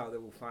 That's how they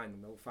will find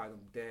them. They will find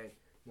them dead,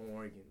 no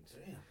organs.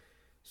 Damn.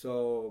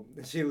 So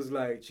she was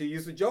like, she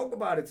used to joke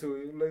about it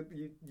too. Like,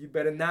 you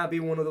better not be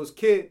one of those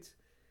kids.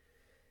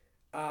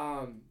 So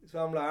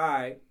I'm like, all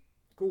right,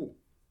 cool,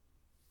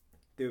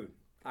 dude.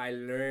 I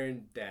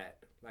learned that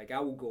like I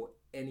would go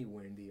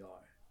anywhere in DR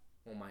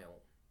on my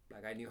own.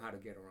 Like I knew how to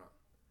get around.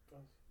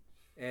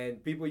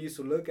 And people used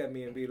to look at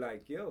me and be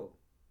like, yo,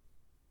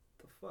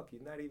 the fuck,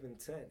 you're not even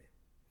 10.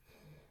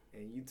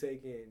 And you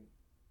taking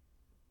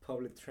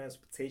public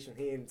transportation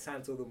here in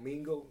Santo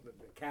Domingo, the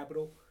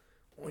capital,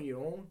 on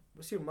your own?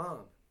 What's your mom?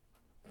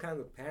 What kind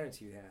of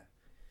parents you have?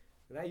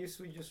 And I used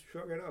to just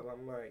shrug it up.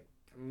 I'm like,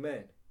 I'm a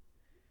man.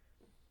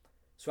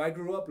 So I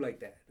grew up like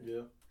that.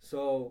 Yeah.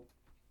 So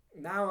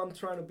now I'm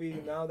trying to be,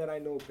 now that I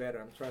know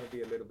better, I'm trying to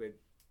be a little bit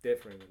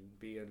different and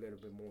be a little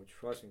bit more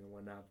trusting and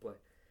whatnot. But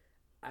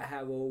I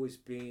have always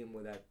been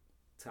with that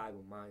type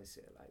of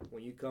mindset. Like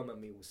when you come at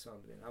me with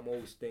something, I'm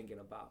always thinking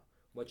about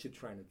what you're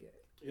trying to get.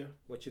 Yeah.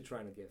 What you're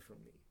trying to get from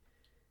me.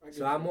 I So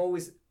get I'm you.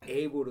 always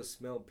able to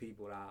smell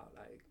people out,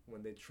 like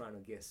when they're trying to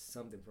get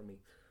something from me.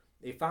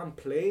 If I'm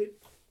played,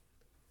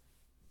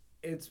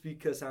 it's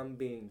because I'm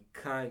being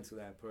kind to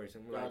that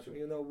person. Like, Gotcha.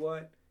 you know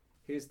what?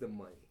 Here's the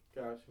money.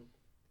 Gotcha.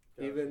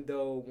 Even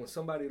though when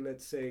somebody,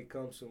 let's say,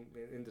 comes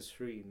in the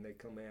street and they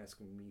come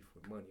asking me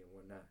for money and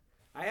whatnot,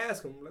 I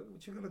ask them, like,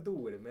 what you gonna do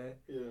with it, man?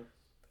 Yeah.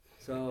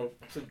 So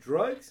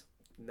drugs?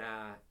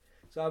 Nah.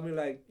 So I'll be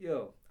like,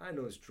 yo, I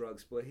know it's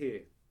drugs, but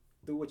here,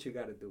 do what you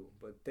gotta do.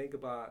 But think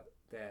about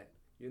that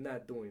you're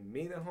not doing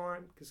me the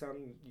harm because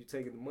you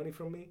taking the money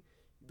from me.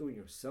 You're doing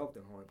yourself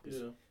the harm because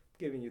Yeah. I'm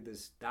giving you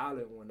this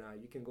dollar and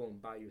whatnot. You can go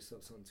and buy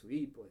yourself something to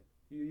eat, but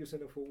you're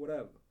using it for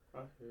whatever.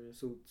 I hear you.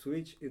 So to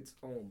each its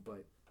own,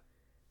 but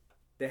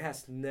there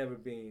has never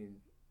been,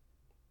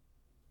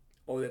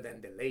 other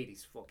than the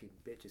ladies, fucking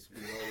bitches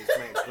being always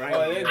nice, right?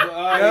 Oh, they- yo,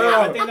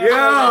 I think that's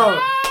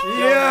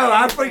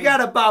I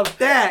forgot about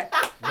that.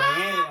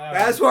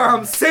 That's why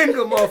I'm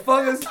single,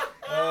 motherfuckers.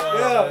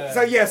 Yeah.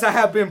 So yes, I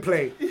have been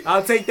played.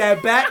 I'll take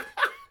that back.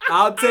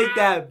 I'll take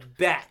that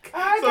back.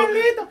 Hi, So-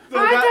 Carlito. so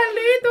Hi, that-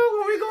 Carlito.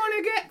 When we going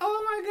again?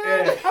 Oh my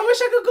God. Yeah. I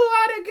wish I could go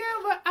out again,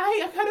 but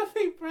I got a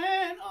fake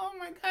brand. Oh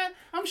my God.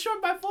 I'm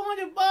short by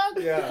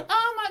 $400. Yeah.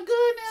 Oh my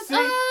goodness. See?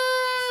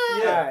 Ah.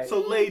 Yeah. Right. So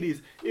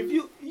ladies, if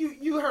you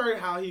heard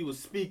how he was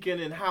speaking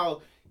and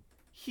how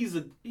he's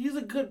a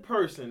good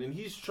person and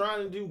he's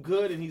trying to do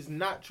good and he's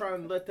not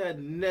trying to let that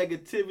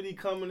negativity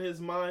come in his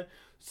mind.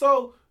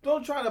 So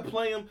don't try to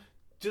play him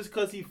just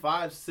because he's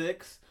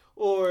 5'6"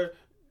 or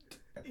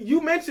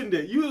you mentioned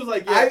it. You was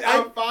like, yeah,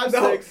 I'm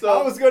 5'6". So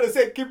I was gonna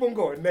say, keep on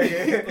going,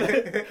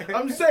 nigga.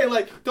 I'm just saying,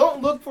 like,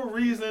 don't look for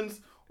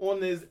reasons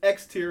on his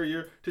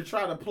exterior to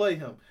try to play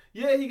him.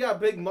 Yeah, he got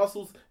big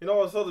muscles and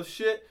all this other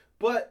shit,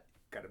 but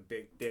Got a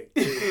big dick.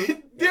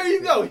 there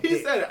you go. He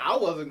said it. I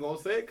wasn't gonna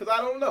say it because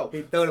I don't know.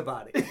 He thought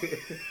about it.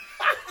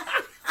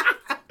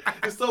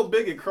 It's so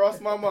big it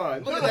crossed my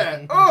mind. Look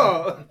at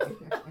that.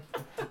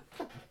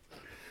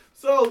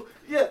 So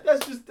yeah,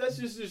 that's just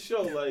to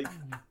show like.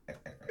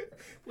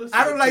 Listen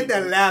I don't to like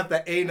people. that laugh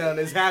that Anon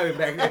is having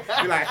back there.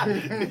 You're like,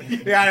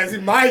 yeah, that's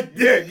my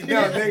dick. You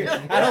know,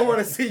 nigga. I don't want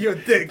to see your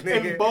dick,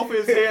 nigga. And both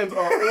his hands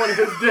are on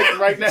his dick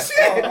right now.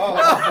 Shit.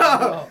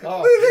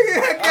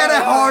 Nigga got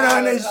a hard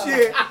on and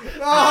shit.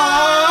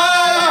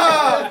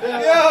 Oh,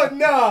 yo,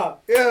 no.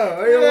 Yo,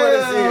 I don't want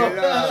to see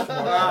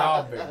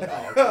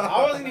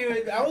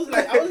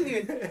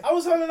it. I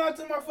was holding out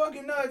to my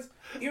fucking nuts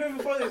even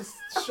before this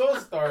show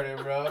started,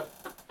 bro.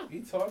 What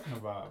you talking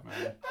about,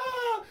 man?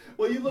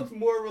 Well, you look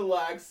more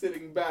relaxed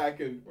sitting back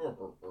and.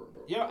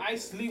 Yo, I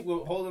sleep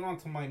with holding on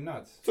to my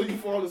nuts. So you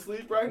fall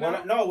asleep right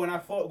now? When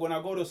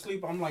I go to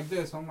sleep, I'm like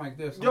this.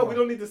 Yo, we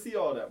don't need to see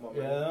all that, my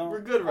man. Yeah.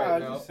 We're good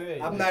right now.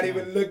 I'm not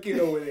even looking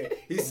over there.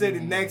 He's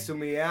sitting next to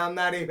me. I'm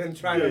not even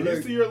trying to look.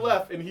 You see your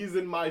left, and he's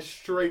in my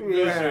straight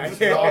vision.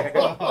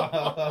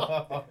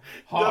 Horrible.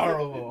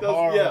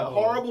 Horrible. Yeah,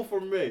 horrible for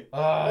me.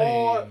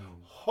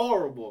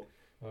 Horrible.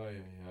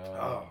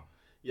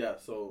 Yeah,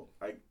 so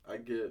I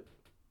get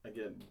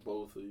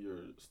both of your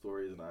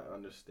stories, and I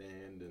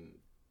understand, and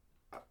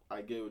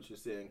I get what you're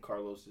saying.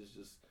 Carlos is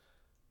just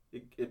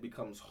it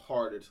becomes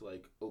harder to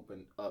like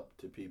open up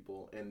to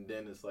people, and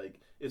then it's like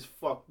it's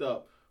fucked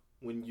up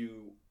when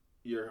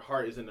your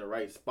heart is in the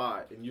right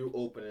spot and you're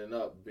opening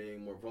up,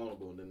 being more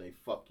vulnerable, and then they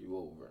fuck you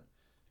over.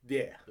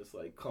 Yeah, it's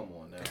like, come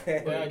on now.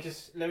 But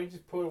let me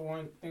just put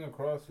one thing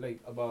across,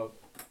 like about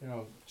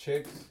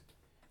chicks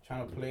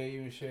trying to play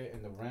you and shit,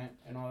 and the rent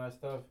and all that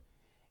stuff.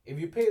 If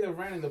you pay the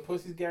rent and the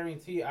pussy's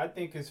guaranteed, I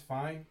think it's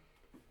fine.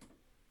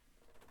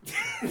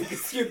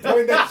 You're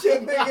doing that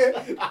shit, nigga.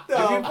 If you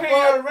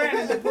pay the rent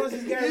and the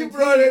pussy's guaranteed, he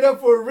brought it up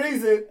for a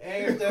reason.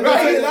 Right?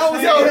 That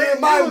was in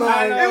my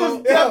mind. It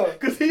was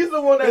because he's the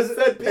one that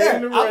said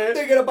paying the rent. I'm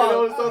thinking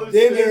about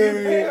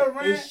dinner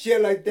and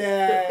shit like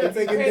that, and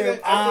taking them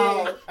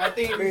out. I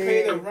think if you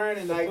pay the rent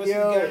and the pussy's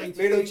guaranteed,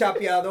 little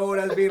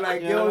chapeadoras be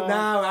like, yo,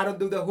 now I don't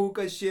do the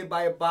hookah shit,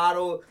 buy a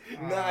bottle.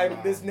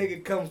 Nah, this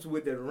nigga comes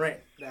with the rent.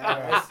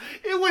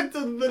 It went to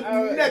the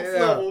next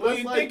level. When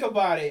you think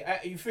about it,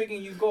 you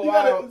figuring you go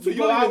out. So you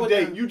don't even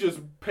date. You just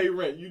pay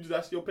rent.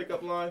 That's your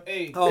pickup line.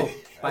 Hey. Oh,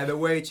 by the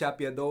way,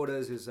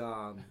 chapeadoras is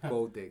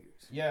gold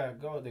diggers. Yeah,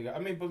 gold digger. I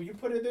mean, but you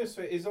put it this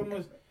way, it's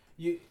almost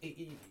you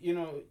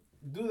know,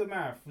 do the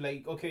math.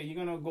 Like, okay,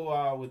 you're gonna go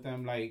out with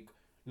them, like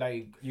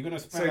you're gonna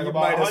spend so like you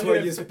about might as well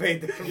 $100. just pay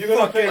them. You're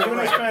gonna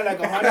spend like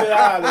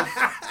 $100.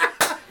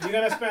 You're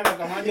gonna spend like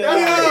 $100.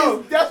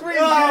 Yo, that's where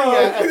you're getting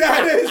at.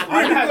 That is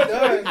I'm not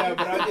doing that,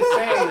 but I'm just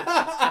saying.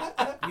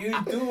 You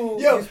do.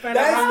 Yo, you spend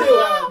that's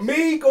still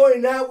me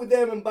going out with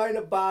them and buying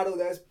a bottle.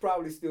 That's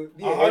probably still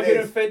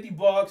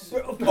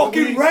 $150.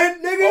 Fucking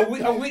rent,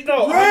 nigga. A week,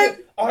 no. Rent.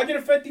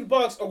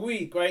 $150 a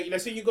week, right?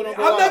 Let's say you're gonna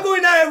go I'm out. not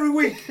going out every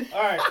week.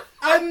 All right.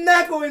 I'm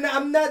not going out.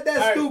 I'm not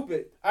that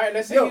stupid. All right.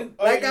 Let's say Yo,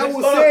 like I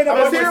was saying,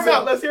 let's hear him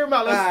out. Let's hear him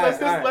out.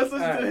 Let's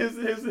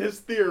listen to his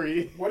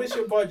theory. What is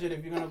your budget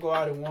if you're gonna go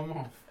out in 1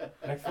 month?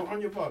 Like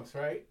 $400,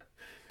 right?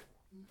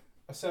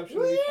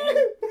 Exceptionally.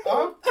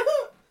 Huh?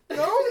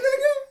 No,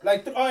 nigga.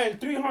 Like, all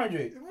right,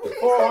 300,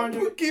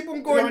 400. Keep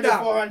them going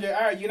down. 400.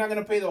 All right, you're not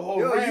gonna pay the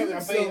whole rent.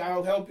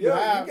 I'll help you yo,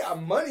 out. You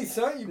got money,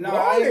 son. No,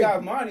 I ain't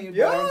got money.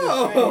 Yo.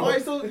 All right,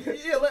 so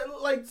yeah,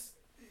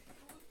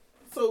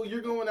 so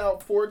you're going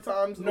out 4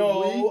 times a week?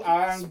 No,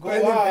 I'm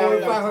going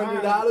out.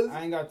 $500.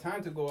 I ain't got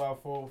time to go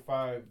out 4 or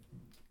 5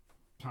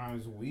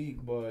 times a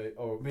week, but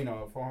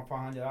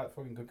 $500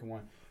 fucking cooking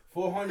one.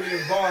 $400.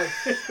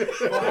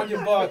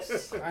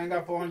 $400. I ain't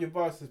got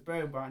 $400 to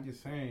spend, but I'm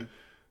just saying.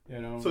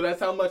 So that's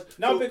how much.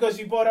 No, because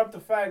you brought up the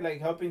fact like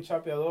helping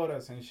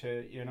chapeadoras and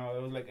shit. It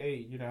was like,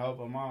 hey, help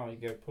them out, you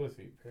get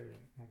pussy. Period.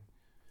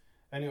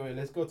 Anyway,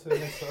 let's go to the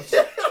next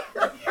subject.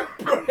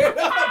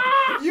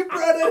 You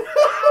brought it up.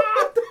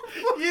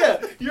 Yeah,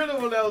 you're the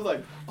one that was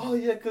like, oh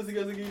yeah, because he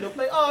doesn't give you no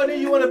play. Oh,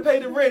 then you want to pay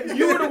the rent.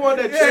 You were the one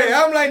that.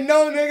 Yeah, I'm like,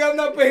 no, nigga, I'm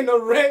not paying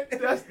no rent.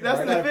 That's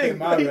the thing.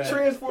 He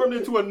transformed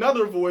into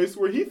another voice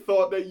where he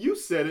thought that you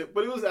said it,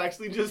 but it was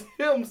actually just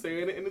him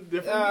saying it in a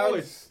different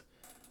voice.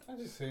 I'm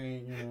just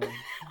saying,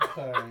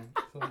 sorry,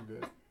 it's all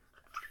good.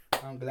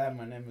 I'm glad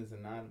my name is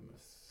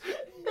anonymous.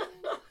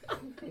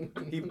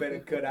 He better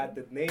cut out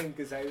the name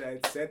because I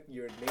said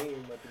your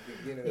name at the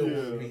beginning. It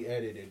will be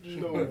edited.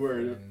 No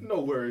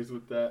worries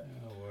with that.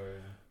 No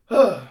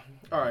worries.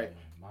 All right.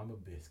 Mama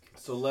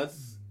biscuits. So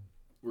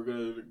we're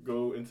going to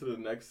go into the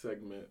next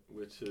segment,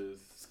 which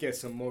is... Let's get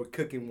some more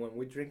cooking wine.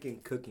 We're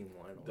drinking cooking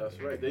wine. That's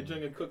right. They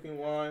drinking cooking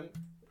wine.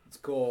 It's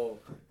called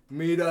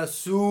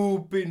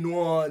Mirasu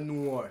Pinot.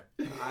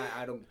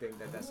 I don't think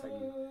that's how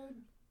you...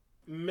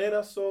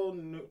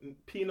 Mirasu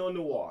Pinot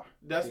Noir.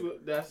 That's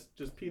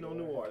just Pinot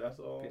Noir. That's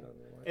all. Pinot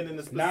Noir. And then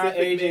the specific not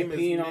AJ name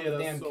Pinot is on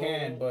the damn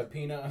can, but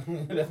Pinot.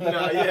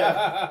 Nah,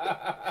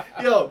 yeah.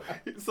 Yo,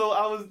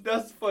 so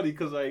that's funny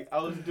because like I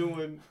was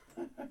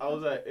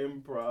at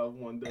improv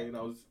one day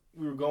and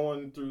we were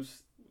going through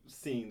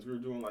scenes. We were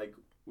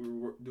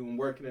doing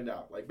working it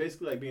out, like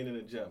basically like being in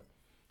a gym.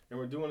 And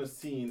we're doing a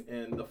scene,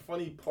 and the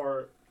funny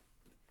part,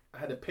 I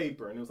had a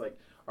paper, and it was like,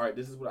 all right,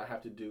 this is what I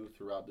have to do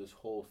throughout this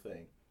whole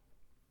thing.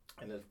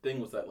 And the thing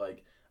was that,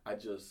 like, I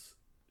just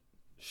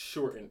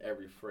shortened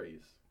every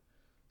phrase.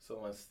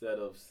 So instead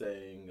of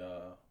saying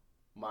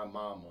my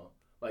mama,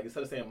 like,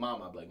 instead of saying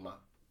mama, I'd be like, ma.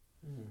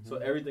 Mm-hmm. So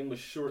everything was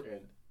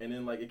shortened. And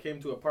then, like, it came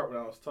to a part when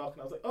I was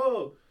talking, I was like,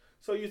 oh,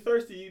 so you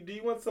thirsty? Do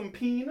you want some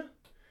peen?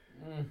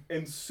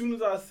 And as soon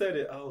as I said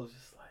it, I was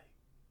just like,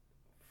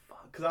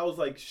 fuck. Because I was,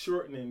 like,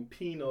 shortening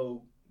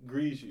Pinot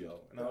Grigio.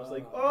 And I was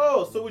like,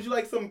 oh, so would you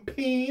like some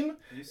peen?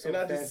 You so And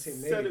I just fancy,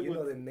 said nigga. it You with-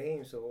 know the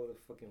names of all the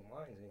fucking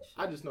wines and shit.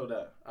 I just know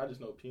that. I just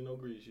know Pinot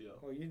Grigio.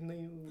 Oh, you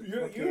knew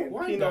You're a fucking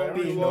wine Pinot guy, aren't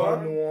you? Pinot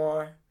Noir.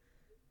 Noir.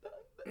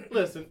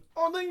 Listen,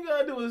 all thing you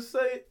gotta do is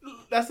say,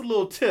 that's a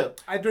little tip.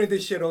 I drink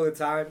this shit all the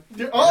time.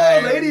 Oh, I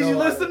ladies, know you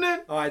how to- listening?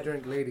 Oh, I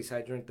drink ladies.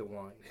 I drink the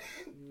wine.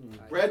 I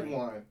Red drink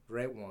wine.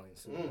 Red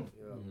wines.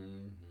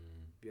 Mm.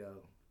 Yo.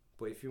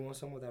 But if you want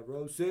some of that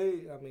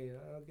rosé, I mean,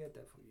 I'll get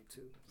that for you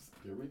too.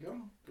 Here we go.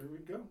 Here we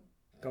go.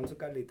 Come to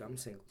Carlita. I'm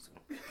single. So.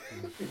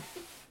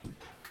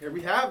 Here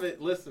we have it.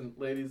 Listen,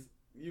 ladies,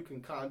 you can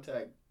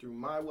contact through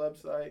my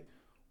website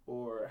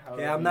or how.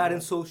 Yeah, I'm not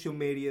in social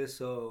media,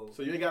 so.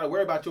 So you ain't gotta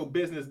worry about your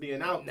business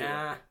being out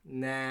there.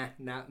 Nah,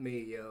 not me,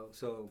 yo.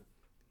 So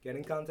get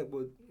in contact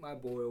with my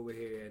boy over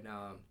here and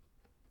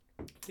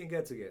can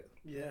get together.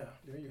 Yeah,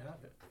 there you have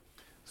it.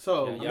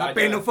 So Yeah, I'm yeah. not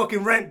paying no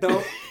fucking rent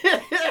though.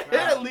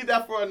 leave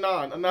that for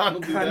Anon. Anon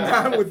will do that.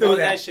 Anon will do Fuck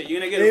that. that shit. You're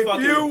gonna get a If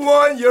fucking. you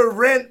want your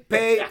rent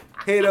paid,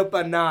 hit up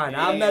Anon.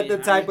 I'm not the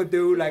Yeah, type of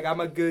dude, like, I'm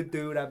a good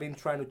dude. I've been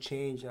trying to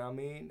change, you know what I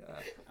mean?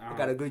 I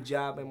got a good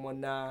job and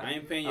whatnot. I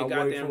ain't paying I your work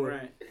goddamn for-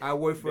 rent. I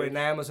work for an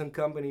Amazon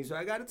company, so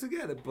I got it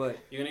together. But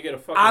You're gonna get a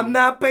fucking. I'm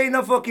not paying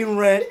no fucking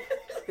rent.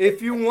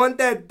 If you want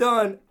that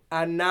done,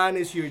 Anon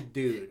is your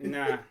dude.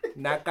 Nah,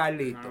 Not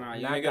Carlito. nah.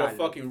 You're Not gonna get a Carlito.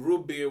 fucking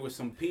root beer with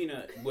some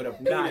peanut with a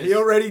penis. Nah, he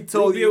already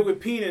told root you. beer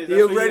with penis. He that's what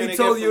you're already gonna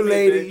told get you, from me,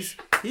 ladies.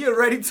 bitch. He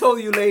already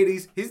told you,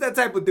 ladies. He's that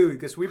type of dude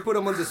because we put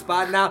him on the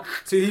spot now,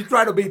 so he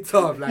try to be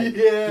tough. Like,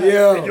 Yeah.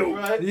 yo,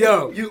 Right? yo,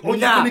 all nah, you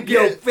gonna yo,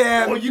 get,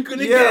 fam, all you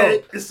gonna yo.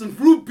 get is some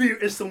root beer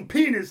and some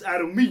penis out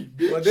of me,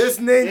 bitch. Well, this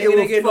Ain't nigga gonna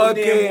will get no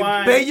damn fucking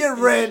wine pay your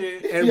and rent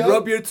shit. and Yo.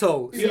 rub your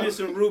toes. Penis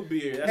and root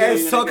beer. That's And what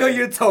you're suck gonna on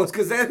your get. toes,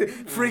 cause that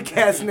freak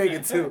ass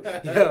nigga too.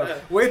 Yo,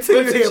 wait till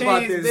you Whips hear and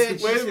about chains,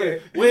 this. bitch. Wait a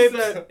minute. You Whips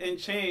said, and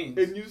chains.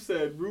 and you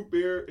said root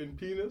beer and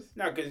penis?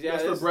 No, cause yeah,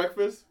 That's for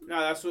breakfast? No,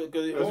 that's what.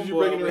 Cause That's what you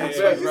bringing in That's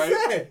bed, what you right?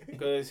 said.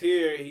 Because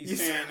here he's You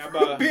saying said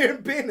about beer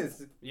and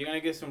penis. you're gonna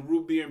get some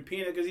root beer and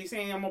peanut. Because he's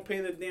saying I'm gonna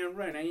pay the damn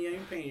rent. I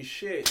ain't paying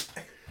shit.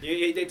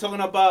 Yeah, they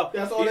talking about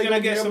That's all he's they gonna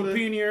gonna get be some able to-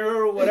 peanut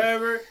or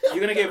whatever. You're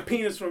gonna get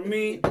peanuts from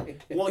me.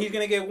 Well, he's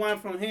gonna get wine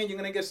from him. You're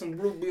gonna get some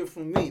root beer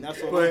from me. That's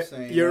what I'm But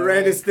saying. your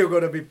rent is still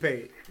gonna be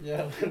paid.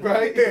 yeah.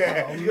 Right?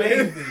 Yeah. You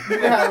can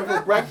have it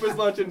for breakfast,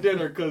 lunch, and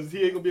dinner because he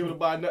ain't gonna be able to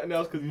buy nothing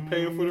else because he's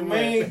paying for the rent.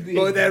 Maybe.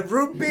 But that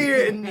root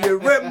beer and your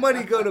rent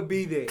money gonna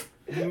be there.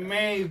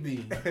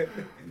 Maybe.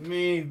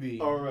 Maybe.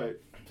 All right.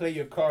 Play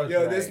your cards.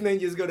 Yo, right. this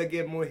ninja's gonna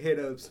get more hit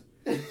ups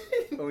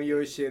on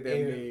your shit than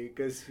Yeah. me.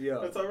 Cause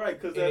yo, That's all right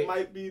because that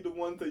might be the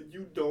ones that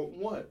you don't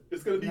want.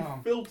 It's gonna be No.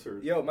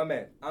 filtered. yo, my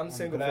man, I'm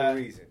single for a glad.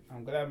 reason.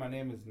 I'm glad my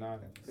name is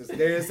Nada. 'Cause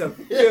there's a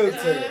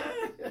filter.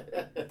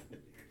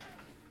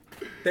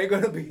 They're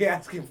gonna be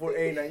asking for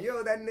A9.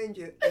 Yo, that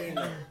ninja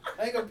A9.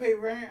 I ain't gonna pay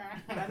rent.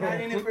 I'm not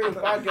in it for the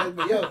podcast,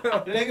 but yo,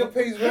 the nigga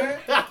pays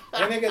rent. That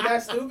nigga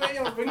that stupid.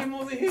 Yo, bring him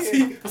over here.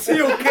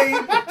 See okay?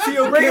 See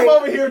Bring him okay?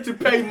 over here to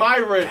pay my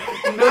rent.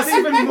 Not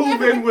even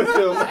move in with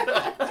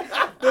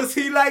him. Does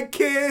he like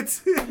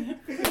kids? Yo,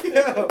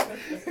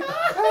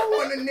 I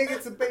want a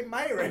nigga to pay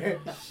my rent.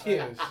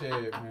 Shit,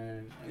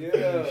 man.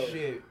 Yeah.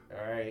 Shit.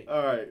 All right.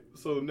 All right.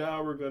 So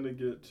now we're gonna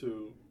get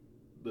to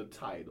the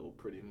title,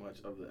 pretty much,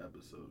 of the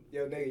episode.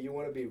 Yo, nigga, you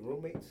wanna be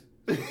roommates?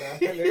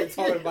 They're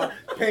talking about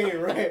paying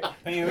rent.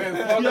 Paying rent.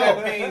 Fuck Yo,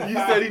 that paying. you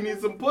said he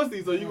needs some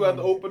pussy, so you got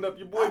to open up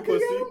your boy I could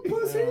get him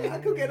pussy. pussy. I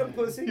could get him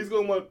pussy. He's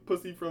gonna want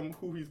pussy from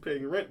who he's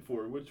paying rent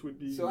for, which would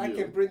be So I you.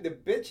 can bring the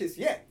bitches.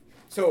 Yeah.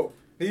 So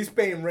he's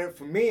paying rent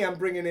for me. I'm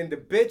bringing in the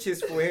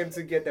bitches for him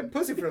to get that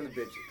pussy from the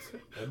bitches.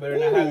 You better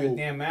not have your Ooh.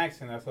 damn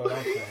accent. That's all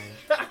I'm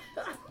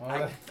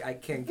saying. I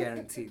can't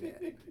guarantee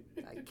that.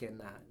 I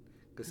cannot.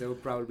 Because there will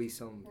probably be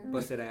some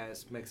busted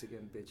ass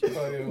Mexican bitches.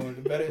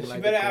 She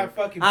Like better a have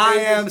fucking. I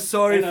phrases am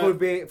sorry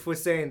and, for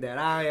saying that.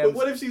 I am. But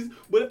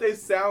what if they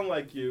sound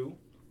like you,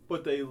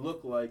 but they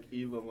look like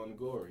Eva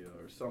Longoria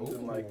or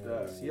something like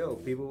that? Yo,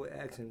 people were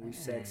asking we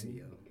sexy,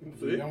 yo.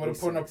 See? I'm gonna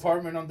put an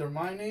apartment under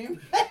my name.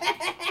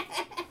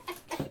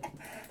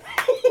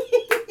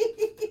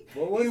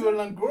 What was Even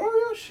it?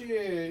 Longoria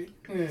shit.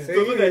 So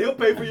look at, he'll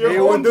pay for your They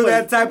own won't do place.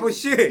 that type of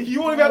shit.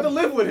 You won't even have to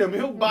live with him.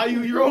 He'll buy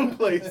you your own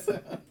place.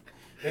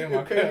 Damn,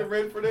 He'll pay the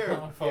rent for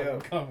there. I'm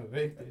fucking coming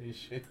evicted and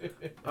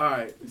shit. All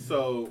right,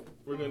 so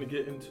we're gonna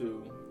get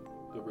into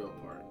the real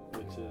part,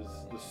 which is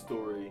the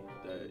story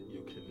that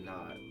you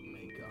cannot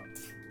make up.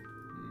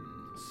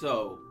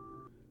 So,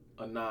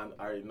 Anon,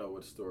 I already know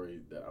what story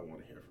that I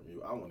want to hear from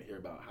you. I want to hear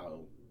about how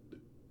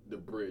the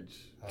bridge.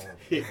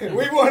 We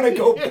want to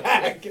go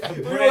back.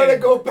 We want to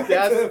go back.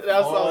 That's to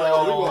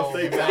all. We want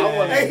to save that. I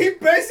wanna- And he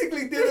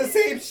basically did the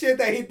same shit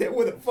that he did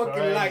with the fucking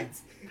Right.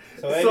 lights.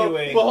 So So,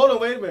 anyway, but hold on,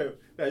 wait a minute.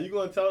 Now you're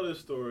gonna tell this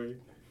story,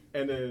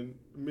 and then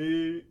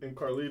me and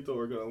Carlito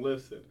are gonna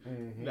listen.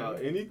 Mm-hmm. Now,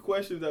 any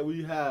questions that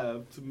we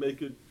have to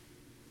make it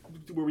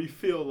to where we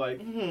feel like,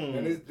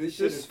 And this shit this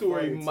is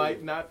story funny, too.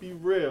 might not be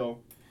real,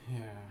 yeah.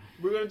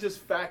 we're gonna just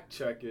fact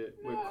check it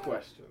with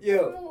questions.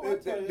 Yo,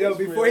 tell you, yo, it's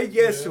before real, he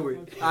gets it's to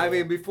real. it, I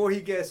mean, before he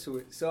gets to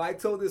it, so I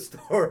told this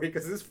story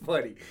because it's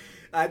funny.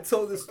 I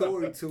told the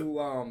story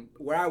to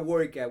where I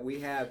work at. We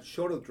have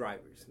shuttle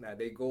drivers. Now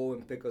they go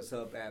and pick us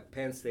up at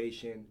Penn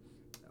Station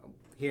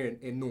here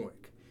in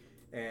Newark,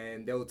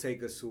 and they'll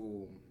take us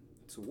to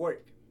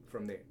work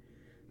from there.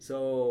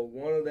 So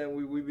one of them,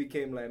 we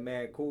became like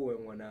mad cool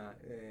and whatnot.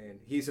 And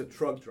he's a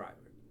truck driver.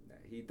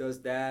 He does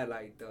that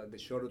like the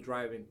shuttle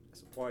driving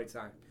as a part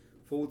time.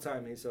 Full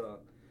time, he's a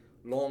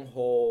long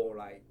haul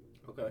like.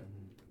 Okay.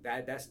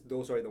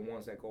 Those are the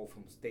ones that go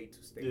from state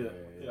to state.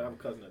 Yeah, I have a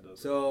cousin that does.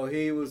 So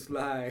he was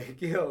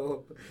like,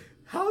 "Yo,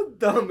 how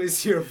dumb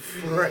is your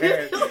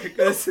friend?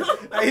 Because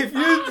if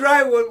you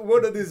drive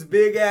one of these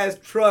big ass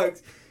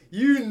trucks,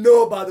 you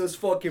know about those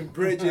fucking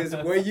bridges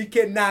where you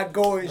cannot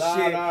go and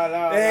shit."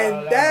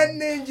 That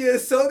ninja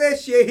saw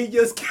that shit, he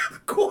just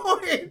kept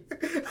going.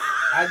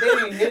 I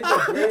didn't hit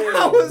the bridge.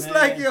 I was man.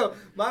 like, "Yo,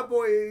 my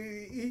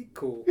boy, he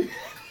cool.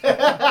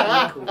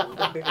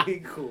 He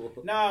cool."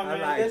 Nah,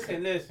 man, like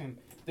listen.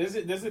 There's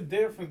a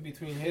difference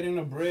between hitting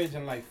a bridge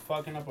and like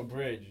fucking up a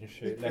bridge and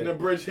shit. Like, And the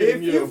bridge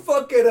If hitting you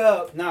fuck it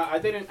up, nah, I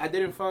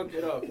didn't fuck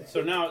it up.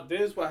 So now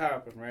this is what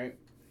happened, right?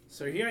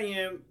 So here I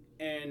am,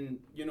 and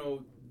you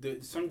know,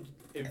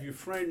 if your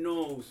friend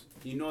knows,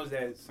 he knows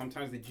that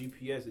sometimes the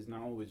GPS is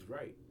not always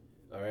right.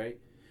 All right.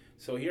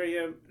 So here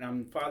I am, and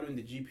I'm following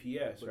the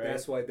GPS, but right?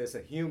 that's why there's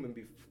a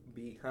human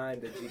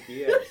behind the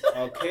GPS.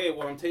 Okay,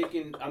 well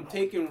I'm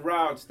taking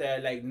routes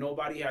that like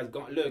nobody has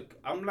gone. Look,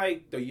 I'm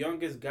like the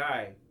youngest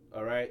guy,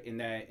 all right, in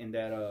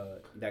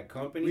that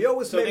company. We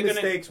always So make they're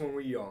gonna- mistakes when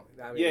we're young.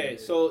 I mean, Yeah,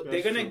 so they're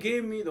That's gonna true.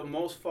 give me the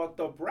most fucked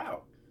up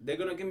route. They're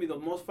gonna give me the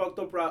most fucked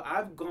up route.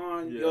 I've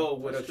gone, Yeah,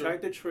 with a that's true.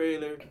 tractor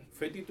trailer,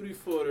 53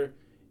 footer,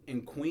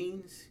 in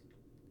Queens,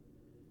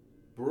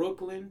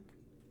 Brooklyn,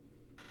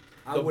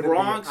 I the wouldn't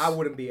Bronx. I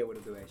wouldn't be able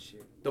to do that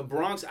shit. The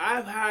Bronx.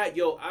 I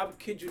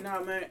kid you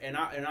not, man, and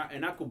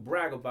I could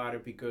brag about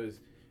it because,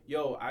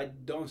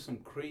 I've done some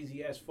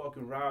crazy ass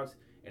fucking routes,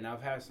 and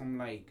I've had some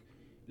like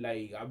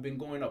I've been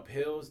going up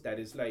hills that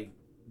is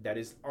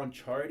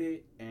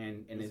uncharted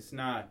and it's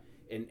not.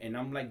 And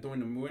I'm like during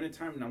the winter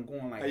time, and I'm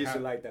going like. I used to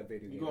like that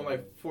video. You going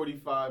like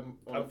 45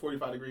 on a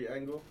 45-degree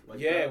angle? Like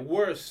Yeah, that?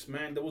 worse,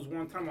 man. There was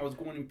one time I was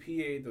going in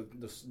PA,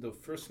 the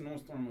first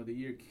snowstorm of the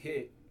year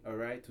hit, all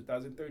right,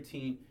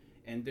 2013,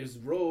 and this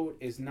road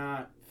is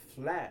not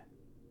flat,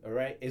 all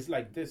right? It's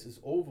like this, it's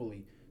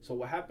ovally. So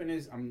what happened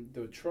is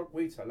the truck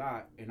waits a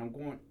lot, and I'm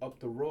going up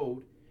the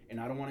road,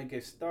 and I don't want to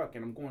get stuck,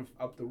 and I'm going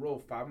up the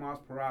road 5 miles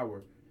per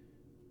hour,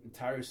 the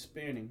tires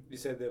spinning. You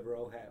said the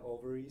road had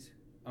ovaries.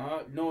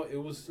 No, it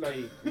was like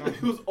no,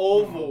 It was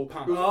oval.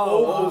 No, It was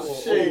Oh, oval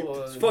shaped.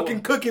 It's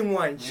fucking cooking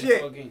wine.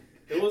 Shit.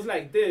 It was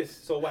like this.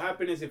 So what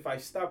happened is if I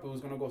stop, it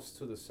was gonna go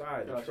to the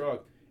side, the Gotcha.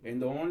 truck.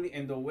 And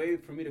the way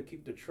for me to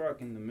keep the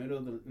truck in the middle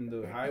of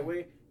the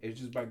highway is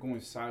just by going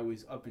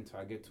sideways up until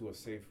I get to a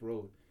safe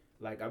road.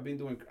 Like I've been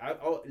doing,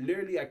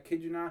 literally, I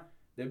kid you not,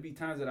 there'd be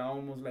times that I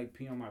almost like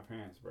pee on my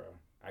pants, bro.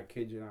 I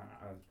kid you not.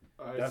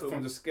 Alright, That's so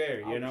from the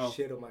scare, you I'll know.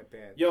 shit on my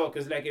pants. Yo,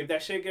 cause like if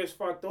that shit gets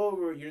fucked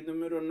over, you're in the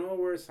middle of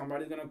nowhere.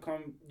 Somebody's gonna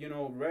come,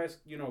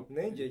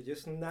 Ninja,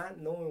 just not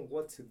knowing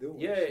what to do.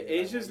 and Yeah, shit.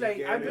 it's just when like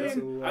you I've get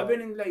into,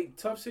 been in like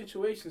tough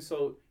situations.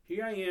 So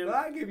here I am. Well,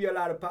 I give you a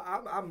lot of.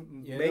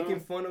 I'm You making know?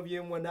 fun of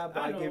you and whatnot,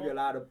 but I I give know. you a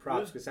lot of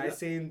props because I Yeah.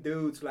 seen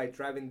dudes like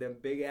driving them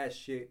big ass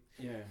shit,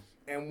 Yeah.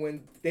 and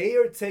when they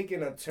are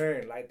taking a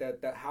turn like that,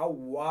 how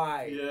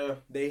wide Yeah.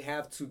 they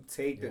have to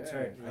take the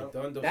turn. I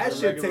done the That for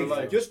shit regular takes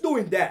life. just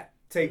doing that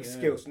takes Yeah.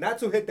 skills, not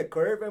to hit the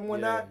curve and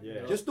whatnot.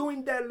 Yeah. Just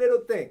doing that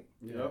little thing.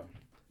 Yep.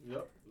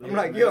 Yep. I'm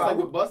like, man, yo, it's I like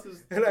would- with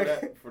buses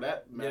like- for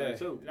that matter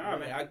too. Nah,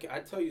 man, I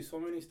tell you so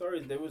many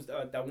stories. There was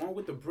that one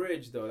with the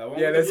bridge though. That one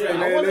Yeah, with the let's-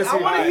 bridge. let's- I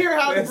want to let's- hear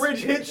how the let's-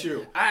 bridge hit you.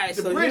 Alright,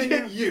 The so bridge here I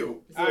hit am.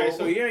 you. Alright,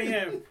 so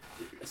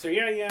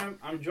here I am.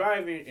 I'm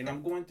driving and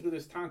I'm going through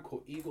this town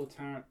called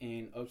Eagletown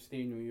in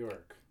upstate New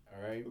York.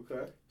 All right.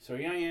 Okay. So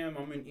here I am.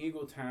 I'm in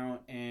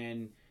Eagletown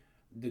and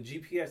the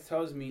GPS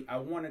tells me I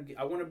want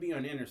to be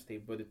on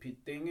interstate, but the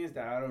thing is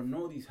that I don't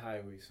know these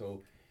highways.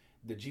 So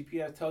the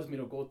GPS tells me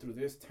to go through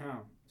this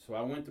town. So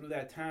I went through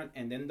that town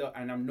and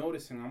I'm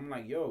noticing, I'm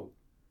like, yo,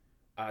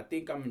 I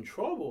think I'm in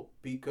trouble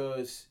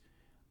because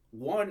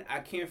one, I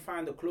can't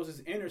find the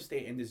closest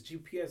interstate and this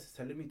GPS is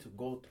telling me to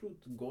go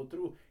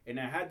through. And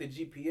I had the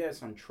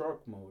GPS on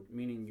truck mode,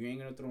 meaning you ain't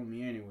gonna throw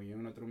me anywhere. You're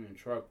gonna throw me in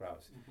truck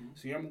routes.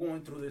 So here I'm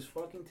going through this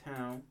fucking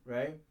town,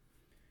 right?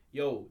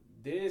 Yo,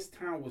 this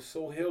town was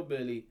so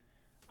hillbilly.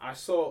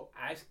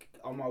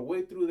 On my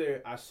way through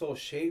there, I saw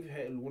shave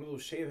head, one of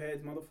those shave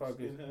heads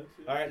motherfuckers.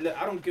 All right,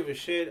 look, I don't give a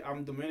shit.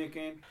 I'm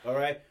Dominican. All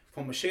right,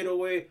 from a shade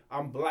away,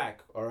 I'm black.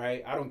 All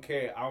right, I don't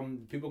care.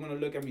 People gonna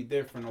look at me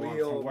different. I'm We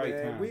from all, white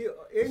man, town. we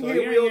So here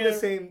here we all I the am.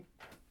 same.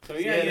 So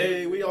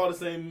Yeah, we all the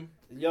same.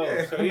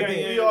 Yo, so here I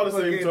am. We all the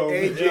same Fucking tone.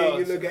 AJ, Yo,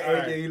 you look at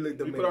alright. AJ, you look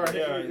We put our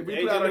Dominican. Yeah, If we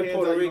AJ put out our look hands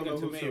Puerto out, you Rican don't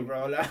to know me, who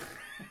bro. Like,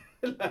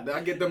 I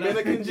get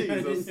Dominican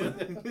Jesus.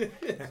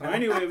 So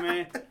anyway,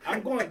 man,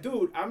 I'm going,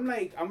 dude. I'm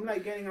like,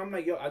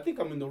 yo, I think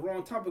I'm in the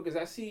wrong town because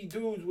I see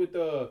dudes with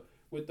the,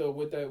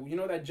 you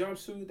know, that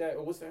jumpsuit,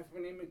 what's that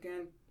name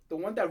again? The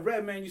one that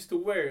Redman used to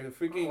wear. The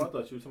freaking. Oh, I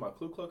thought you were talking about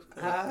Ku Klux.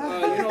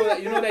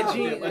 You know that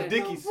jean. A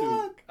Dickie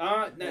suit.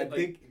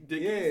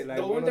 Yeah, like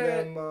the one one of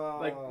that- them.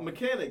 Like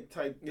mechanic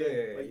type thing.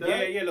 Yeah. Like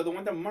that. Yeah, the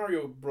one that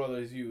Mario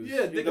Brothers used.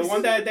 Yeah, the Dickie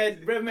one suit.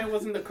 that Redman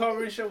was in the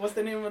cover and shit. What's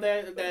the name of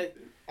that?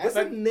 What's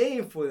the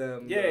name for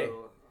them? Yeah.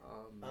 though?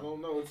 I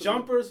don't know. It's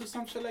Jumpers or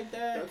some shit like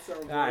that. That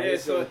sounds. Ah, Yeah,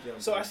 it's so a jumper.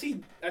 so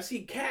I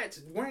see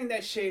cats wearing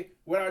that shit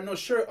without no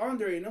shirt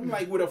under it, and I'm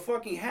like with a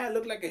fucking hat,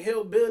 look like a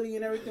hillbilly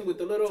and everything with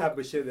the little type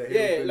of shit that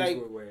yeah, hillbillies like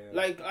would wear.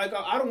 like I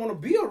don't want to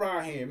be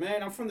around here,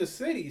 man. I'm from the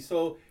city,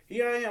 so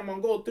here I am.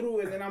 I'm gonna go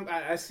through, and then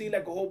I see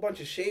like a whole bunch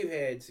of shave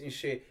heads and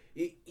shit.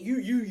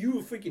 You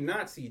a freaking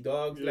Nazi,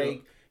 dog. Yeah.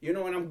 Like and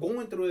I'm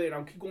going through there, and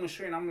I'm keep going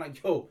straight, and I'm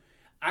like, yo,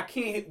 I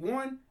can't hit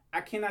one.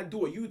 I cannot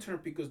do a U-turn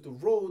because the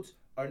roads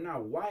are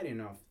not wide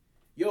enough.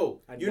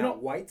 Yo, And you not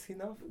know. white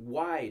enough.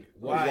 Wide.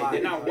 wide.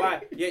 They're not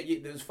wide. Yeah,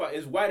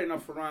 it's wide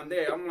enough around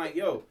there. I'm like,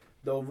 yo,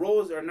 the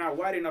roads are not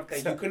wide enough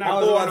that you I cannot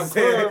was go about on a to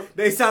say, curve.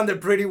 they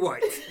sounded pretty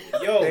white.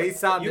 Yo, They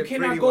sounded you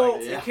cannot pretty go.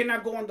 white. You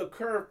cannot go on the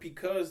curve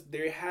because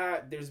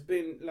there's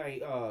been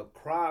like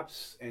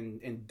crops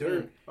and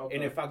dirt, okay.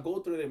 and if I go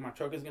through there, my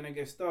truck is gonna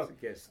get stuck.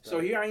 Yes. So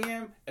here I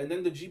am, and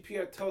then the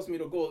GPS tells me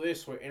to go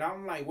this way, and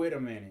I'm like, wait a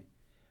minute,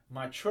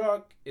 my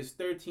truck is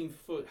 13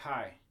 foot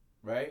high,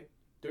 right?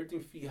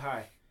 13 feet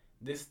high.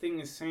 This thing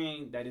is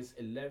saying that it's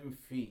 11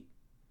 feet.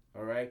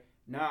 All right.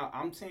 Now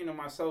I'm saying to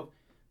myself,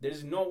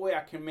 there's no way I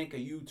can make a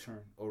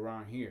U-turn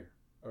around here.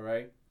 All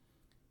right.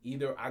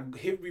 Either I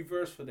hit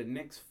reverse for the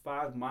next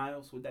 5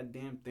 miles with that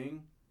damn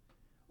thing,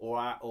 or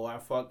I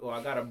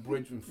got a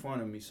bridge in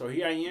front of me. So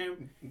here I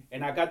am,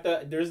 and I got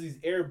there's these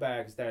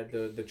airbags that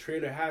the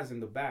trailer has in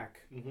the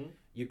back. Mm-hmm.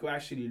 You can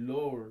actually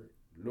lower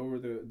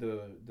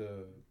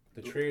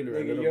the trailer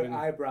a Nigga, little your bit.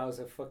 eyebrows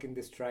are fucking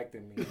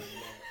distracting me.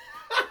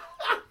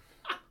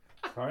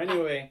 So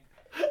anyway.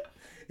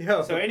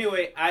 Yo, So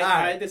anyway, I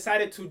Alright.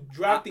 decided to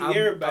drop the I'm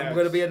airbags. I'm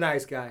gonna be a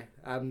nice guy.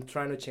 I'm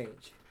trying to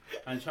change.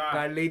 and try.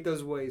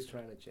 Carlito's way is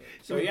trying to change.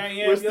 So here I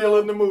am. We're still yo.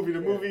 in the movie.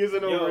 The movie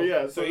isn't Yo, over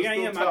yet. So it's here I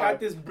still am. time. I got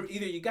this.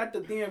 Either you got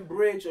the damn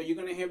bridge, or you're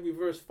gonna hit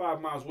reverse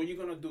 5 miles. What you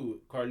gonna do,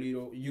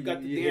 Carlito? You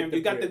got the You damn. hit the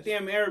You got the bridge.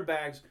 damn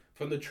airbags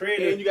from the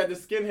trailer. And you got the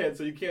skinhead,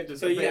 so you can't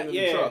just So yeah, abandon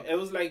the truck. it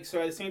was like so.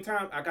 At the same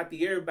time, I got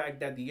the airbag.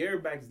 That the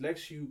airbags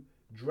lets you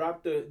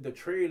drop the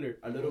trailer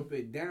a little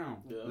bit down,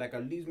 Yeah. like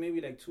at least maybe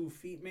like 2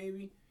 feet,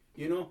 maybe.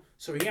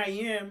 So here I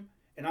am,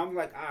 and I'm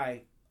like,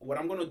 what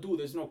I'm gonna do?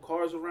 There's no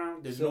cars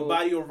around. There's So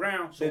nobody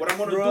around. So the what I'm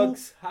gonna do?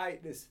 truck's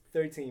height is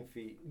 13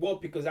 feet. Well,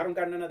 because I don't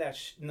got none of that.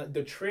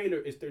 The trailer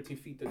is 13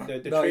 feet. The No,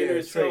 trailer yeah,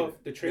 itself.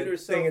 The trailer the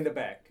itself. thing in the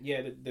back.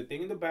 Yeah, the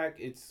thing in the back,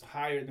 it's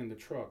higher than the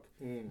truck.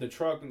 Mm. The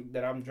truck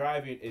that I'm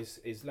driving is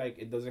like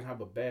it doesn't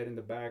have a bed in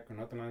the back or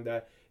nothing like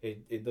that.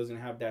 It doesn't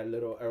have that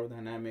little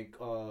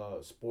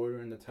aerodynamic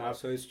spoiler in the top.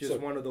 So it's just So-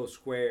 one of those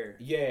square.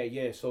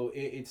 Yeah. So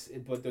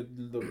but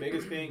the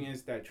biggest thing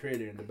is that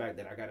trailer in the back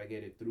that I gotta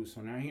get it through.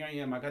 So now here I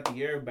am. I got the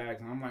airbags,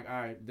 and I'm like, all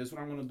right, this is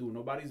what I'm gonna do.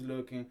 Nobody's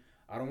looking.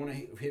 I don't want to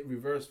hit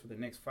reverse for the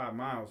next 5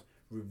 miles.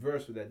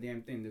 Reverse with that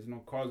damn thing. There's no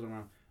cars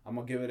around. I'm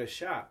gonna give it a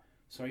shot.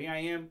 So here I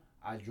am.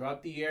 I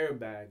drop the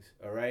airbags.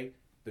 All right.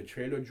 The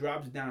trailer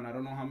drops down. I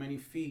don't know how many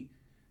feet.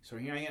 So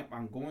here I am.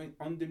 I'm going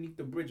underneath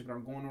the bridge, but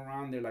I'm going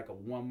around there like a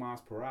 1 miles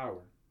per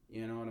hour.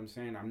 You know what I'm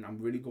saying? I'm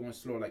really going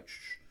slow, like.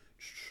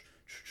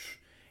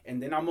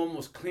 And then I'm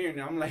almost clearing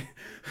it. I'm like,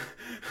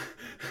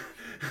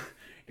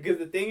 because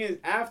the thing is,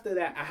 after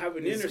that, I have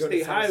an It's gonna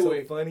interstate sound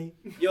highway. So funny.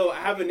 Yo, I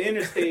have an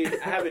interstate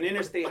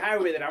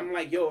highway that I'm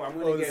like, yo, I'm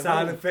gonna All the get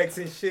sound home. effects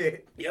and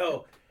shit.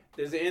 Yo,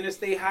 there's an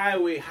interstate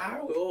highway,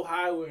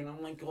 and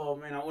I'm like, oh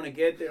man, I want to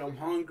get there. I'm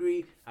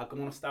hungry. I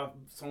want to stop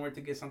somewhere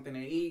to get something to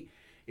eat.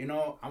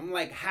 I'm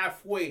like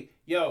halfway.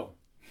 Yo,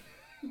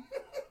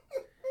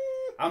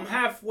 I'm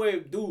halfway,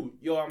 dude.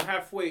 I'm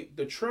halfway.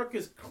 The truck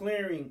is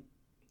clearing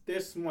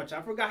this much.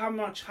 I forgot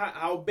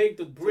how big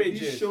the bridge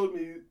He is. showed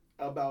me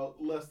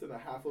about less than a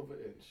half of an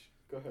inch.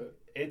 Go ahead.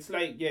 It's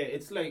like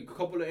a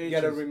couple of You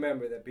inches. gotta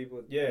remember that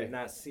people Yeah. are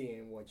not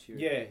seeing what you.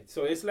 Yeah,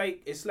 so it's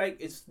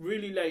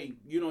really like,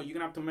 you're gonna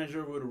have to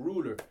measure with a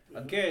ruler.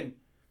 Again,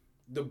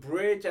 the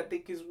bridge I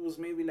think was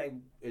maybe like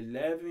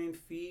 11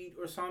 feet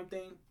or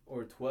something,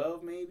 or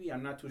 12 maybe.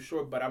 I'm not too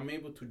sure, but I'm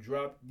able to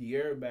drop the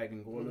airbag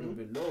and go a little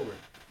bit lower.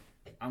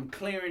 I'm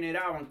clearing it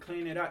out.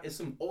 It's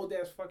some old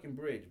ass fucking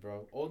bridge,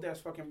 bro. Old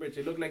ass fucking bridge.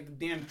 It looked like the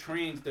damn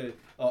trains.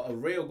 A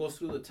rail goes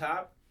through the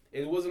top.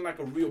 It wasn't like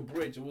a real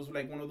bridge. It was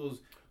like one of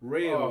those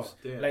rails.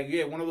 Oh, damn. Like,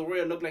 yeah, one of the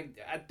rails looked like,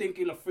 I think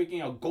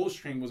a ghost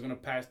train was going to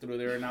pass through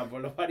there now,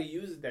 but nobody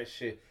uses that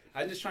shit.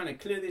 I'm just trying to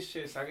clear this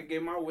shit so I can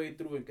get my way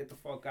through and get the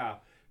fuck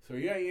out. So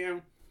here I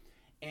am,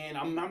 and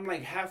I'm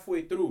like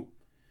halfway through.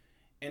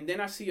 And then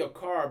I see a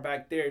car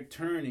back there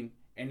turning,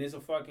 and there's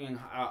a fucking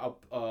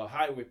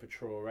highway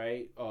patrol,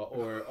 right?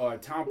 Or a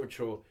town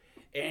patrol.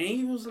 And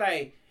he was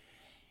like,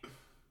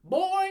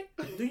 boy,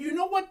 do you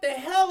know what the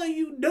hell are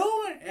you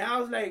doing? And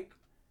I was like,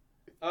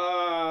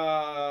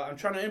 I'm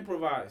trying to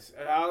improvise.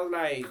 And I was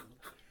like,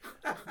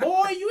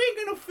 boy, you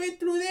ain't gonna fit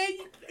through there.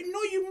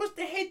 You must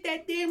have hit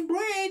that damn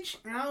bridge.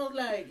 And I was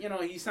like,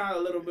 he sounded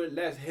a little bit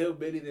less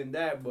hillbilly than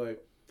that,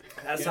 but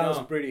That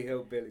sounds pretty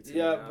hillbilly to me.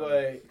 yeah,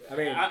 but I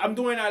mean, I'm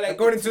doing that like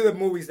according to the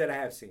movies that I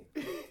have seen.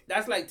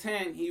 that's like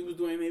 10. He was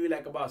doing maybe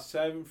like about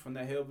 7 from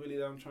that hillbilly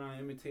that I'm trying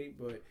to imitate,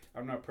 but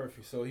I'm not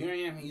perfect. So here I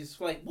am. He's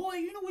like, boy,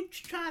 you know what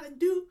you're trying to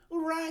do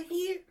right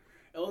here?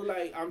 I was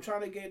like, I'm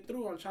trying to get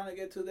through. I'm trying to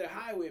get to the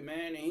highway,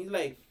 man. And he's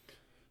like,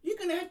 you're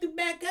gonna have to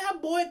back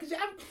out, boy, because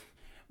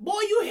boy,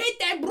 you hit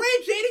that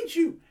bridge, didn't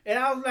you? And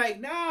I was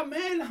like, nah,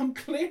 man, I'm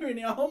clearing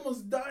it. I'm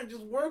almost done.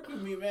 Just work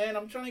with me, man.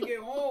 I'm trying to get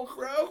home,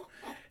 bro.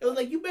 It was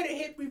like, you better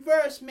hit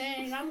reverse,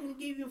 man. I'm going to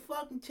give you a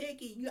fucking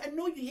ticket. I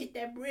know you hit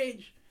that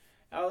bridge.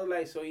 I was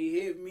like, so he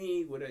hit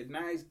me with a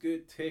nice,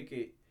 good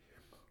ticket.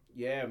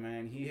 Yeah,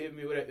 man. He hit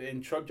me with it.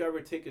 And truck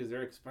driver tickets,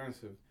 they're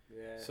expensive.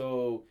 Yeah.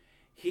 So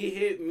he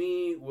hit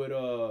me with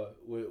a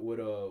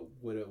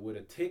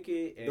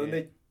ticket. And Don't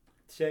they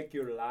check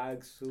your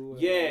logs too?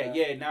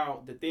 Yeah.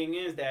 Now the thing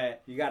is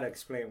that you gotta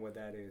explain what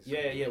that is.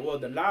 Yeah. Well,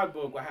 the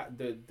logbook.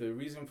 The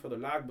reason for the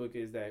logbook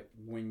is that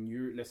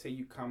when let's say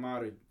you come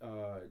out of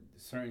a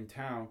certain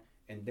town,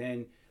 and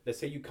then let's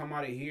say you come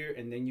out of here,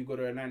 and then you go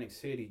to Atlantic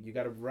City, you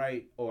gotta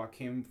write. Oh, I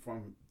came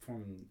from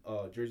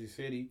Jersey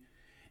City,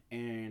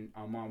 and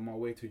I'm on my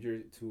way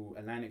to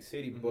Atlantic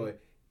City,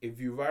 but if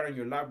you ride on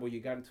your logbook, you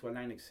got into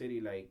Atlantic City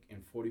like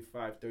in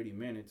 30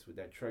 minutes with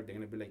that truck, they're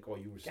gonna be like, "Oh,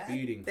 you were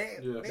speeding."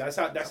 Yeah. That's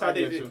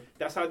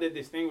how they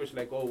distinguish.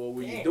 Like, "Oh, what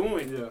were you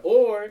doing?" Yeah.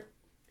 Or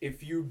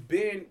if you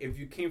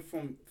came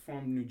from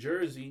New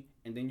Jersey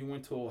and then you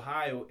went to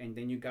Ohio and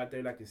then you got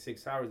there like in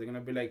 6 hours, they're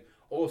gonna be like,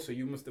 "Oh, so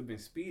you must have been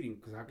speeding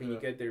because how can you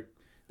get there?"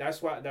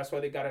 That's why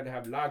they gotta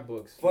have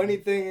logbooks. Funny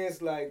thing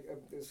is, like,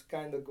 it's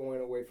kind of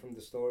going away from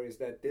the story, is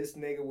that this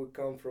nigga would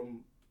come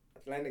from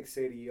Atlantic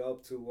City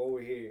up to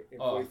over here in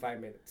 45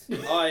 minutes.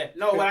 Oh yeah,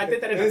 no, but I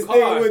did that in This a car.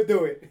 nigga would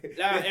do it.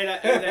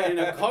 In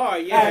a car,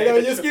 yeah. Alright,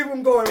 no, just keep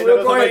him going.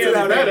 We're going to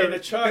that better. later. In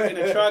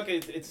the truck,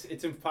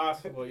 it's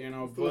impossible,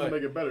 Still But doesn't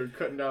make it better.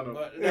 Cutting down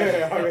but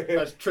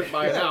that's trip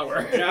by an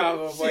hour.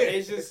 no, but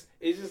it's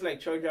just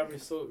like truck driving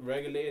is so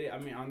regulated. I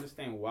mean, I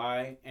understand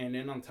why. And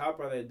then on top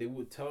of that, they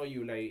would tell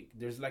you like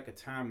there's like a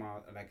time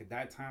out. Like at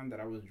that time that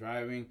I was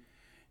driving,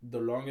 the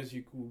longest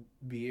you could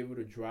be able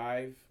to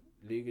drive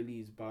legally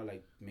is about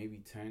like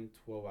maybe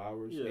 10-12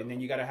 hours, and then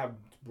you gotta have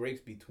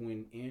breaks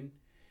between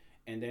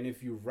and then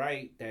if you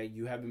write that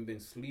you haven't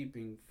been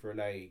sleeping for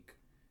like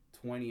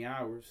 20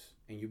 hours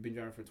and you've been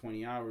driving for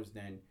 20 hours,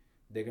 then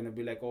they're gonna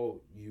be like,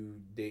 oh,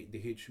 they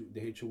hit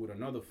you with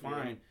another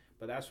fine.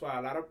 But that's why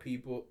a lot of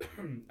people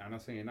I'm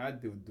not saying I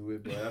do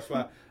it, but that's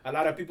why a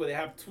lot of people they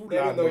have 2 logbooks. They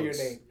don't know your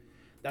name.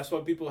 That's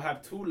why people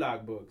have 2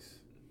 logbooks.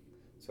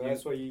 So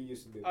that's what you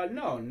used to do.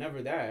 No,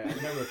 never that. I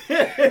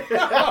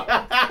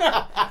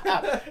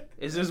never.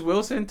 Is this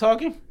Wilson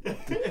talking?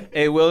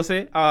 Hey,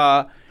 Wilson.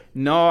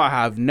 No, I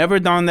have never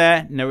done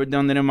that. Never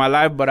done that in my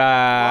life, but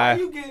Why are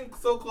you getting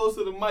so close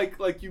to the mic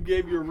like you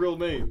gave your real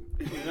name?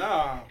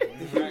 Nah, I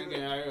ain't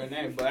getting my real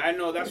name, but I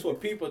know that's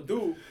what people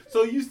do.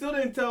 So you still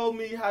didn't tell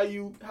me how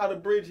the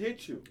bridge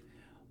hit you.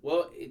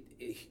 Well,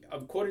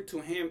 according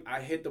to him,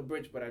 I hit the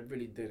bridge, but I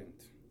really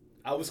didn't.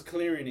 I was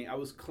clearing it. I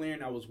was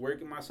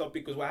working myself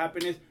because what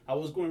happened is I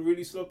was going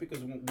really slow because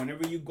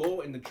whenever you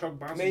go and the truck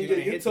bounces, Man,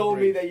 you told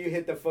me that you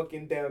hit the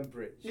fucking damn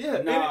bridge.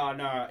 Yeah.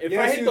 Nah. If I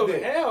Yes, hit you the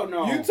did. hell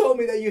no. You told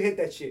me that you hit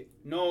that shit.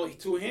 No,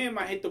 to him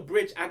I hit the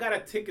bridge. I got a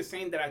ticket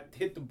saying that I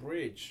hit the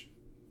bridge.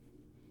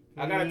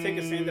 I got a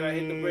ticket saying that I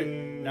hit the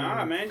bridge.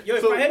 Nah, man. Yo,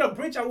 if I hit a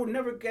bridge, I would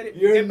never get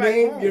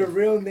back home. Your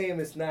real name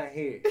is not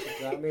here.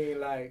 I mean,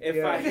 like,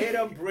 if I hit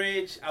a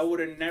bridge, I would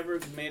have never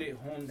made it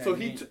home. So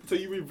so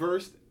you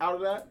reversed out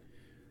of that?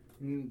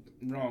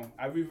 No,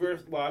 I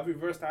reversed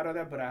out of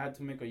that, but I had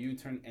to make a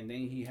U-turn, and then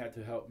he had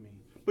to help me.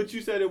 But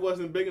you said it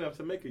wasn't big enough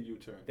to make a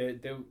U-turn. There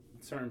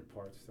certain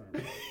parts.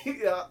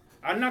 Yeah.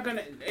 I'm not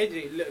gonna.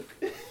 AJ, look.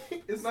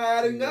 It's not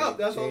adding up.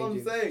 That's all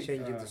I'm saying.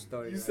 Changing the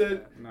story. You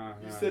said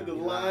You said the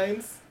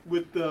lines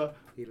with the.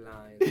 He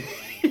lied.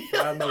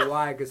 I don't know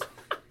why, because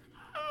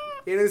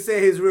he didn't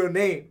say his real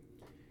name.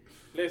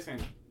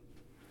 Listen,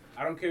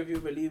 I don't care if you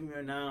believe me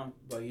or not,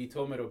 but he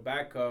told me to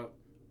back up.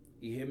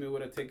 He hit me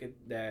with a ticket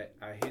that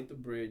I hit the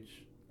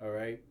bridge. All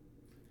right.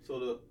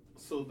 So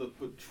the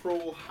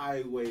patrol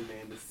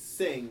highwayman is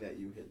saying that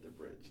you hit the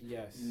bridge.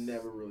 Yes. You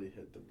never really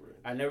hit the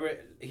bridge.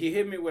 He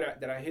hit me with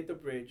that I hit the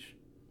bridge.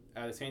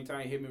 At the same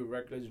time, he hit me with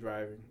reckless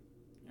driving.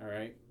 All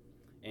right.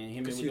 And he hit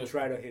me Because with you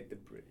try to hit the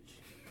bridge.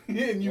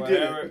 And you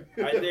whatever.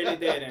 didn't. I really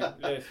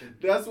didn't. Listen.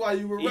 That's why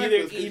you were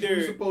reckless. 'Cause you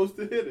were supposed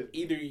to hit it.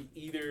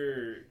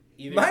 Either.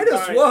 Might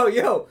as well,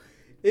 yo.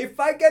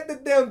 If I get the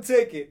damn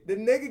ticket, the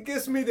nigga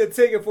gives me the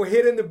ticket for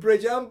hitting the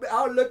bridge.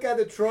 I'll look at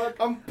the truck.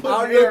 I'll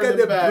look at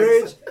the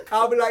bridge.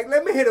 I'll be like,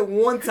 let me hit it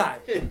one time.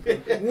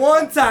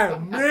 One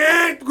time.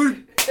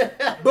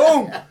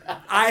 Boom.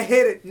 I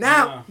hit it.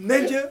 Now,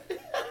 ninja.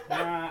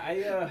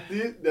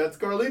 That's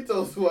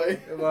Carlito's way.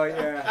 Well,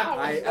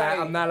 yeah.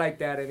 I'm not like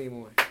that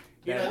anymore.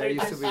 That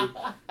used to be.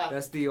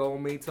 That's the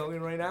old me talking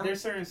right now.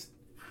 There's certain.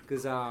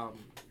 Because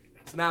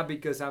It's not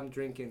because I'm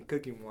drinking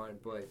cooking wine,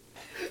 but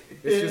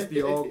it's just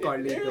the old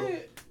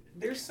Carlito.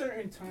 There's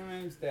certain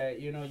times that,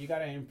 you know, you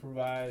gotta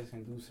improvise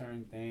and do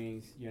certain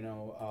things, you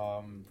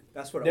know.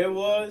 That's what I didn't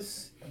want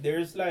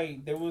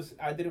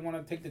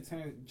to take the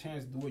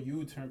chance to do a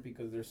U-turn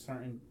because there's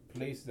certain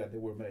places that they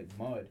were like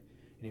mud.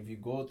 And if you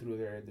go through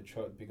there,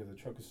 because the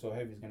truck is so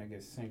heavy, it's gonna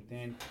get sinked in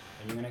and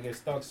you're gonna get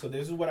stuck. So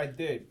this is what I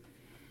did.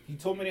 He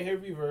told me to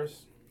hit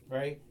reverse,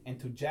 right? And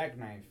to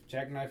jackknife.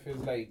 Jackknife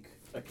is like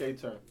a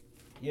K-turn.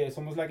 Yeah, it's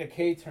almost like a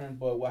K-turn,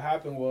 but what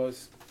happened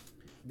was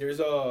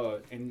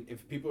and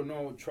if people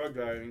know truck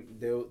driving,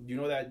 you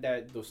know that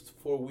those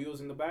 4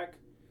 wheels in the back?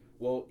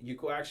 Well, you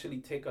could actually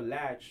take a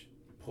latch,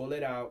 pull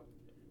it out,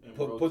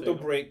 put the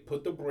brake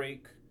from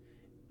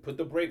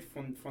the brakes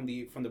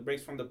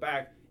from the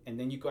back, and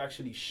then you could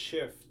actually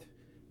shift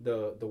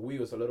the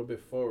wheels a little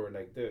bit forward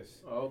like this.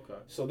 Oh, okay.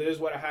 So this is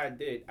what I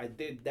did. I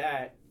did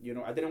that. You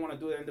know, I didn't want to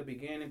do that in the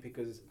beginning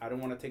because I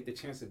don't want to take the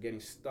chance of getting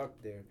stuck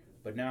there.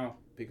 But now,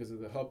 because of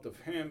the help of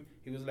him,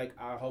 he was like,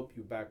 I'll help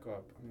you back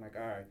up. I'm like,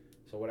 all right.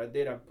 So what I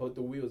did, I put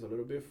the wheels a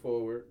little bit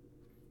forward.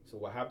 So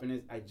what happened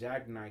is I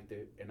jackknifed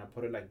it and I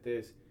put it like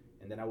this.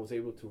 And then I was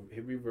able to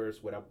hit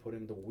reverse without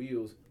putting the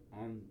wheels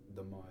on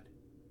the mud.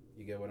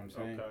 You get what I'm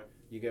saying? Okay.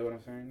 You get what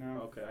I'm saying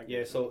now? Okay. I get Yeah,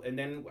 you. so, and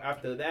then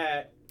after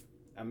that,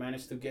 I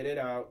managed to get it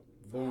out.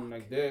 Boom,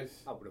 like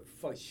this. I would have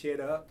fucked shit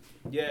up.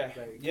 Yeah.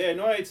 Like, Yeah,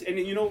 no, it's, and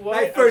you know what?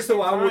 like first of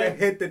all, I would have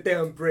hit the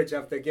damn bridge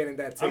after getting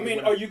that I ticket. mean,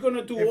 are you going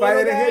to do if all I of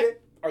didn't that? hit it?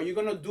 Are you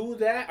gonna do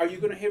that? Are you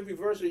gonna hit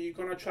reverse? Or are you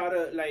gonna try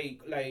to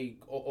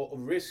or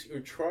risk your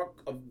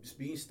truck of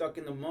being stuck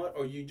in the mud?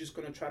 Or are you just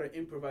gonna try to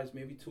improvise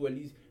maybe to at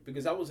least,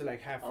 because I was like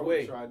I halfway. would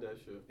have tried that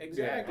shit.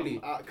 Exactly.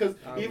 Because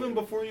even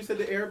before you said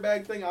the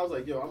airbag thing, I was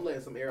like, yo, I'm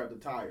letting some air out the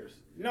tires.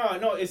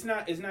 No, it's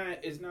not. It's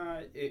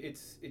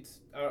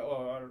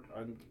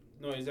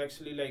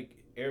actually like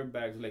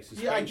airbags, like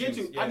suspensions. Yeah, I get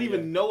you. Yeah, I didn't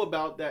even know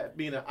about that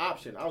being an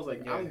option. I was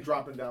like, Yeah. I'm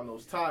dropping down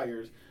those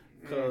tires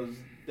because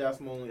that's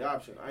my only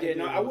option.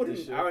 I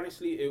wouldn't.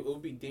 Honestly, it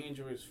would be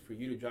dangerous for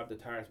you to drop the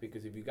tires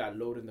because if you got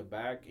load in the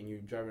back and you're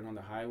driving on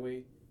the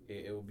highway,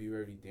 it would be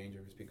very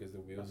dangerous because the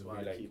wheels That's would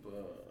why be I like. keep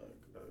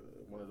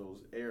one of those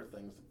air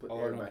things to put Oh,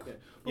 air no. back in.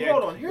 But Yeah,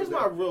 hold on, here's but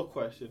my real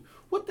question.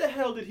 What the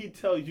hell did he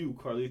tell you,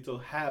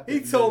 Carlito, happened?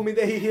 He told me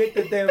that he hit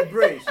the damn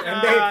bridge. And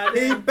Nah,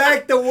 then he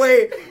backed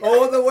away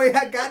all the way.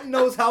 God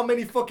knows how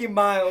many fucking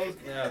miles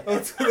Yeah.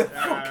 onto the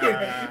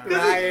fucking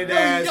lying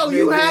ass Yo,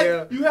 you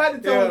nigga. had to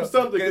tell him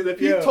something because if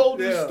he told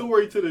this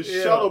story to the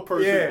shuttle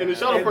person and the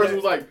shuttle person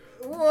was like,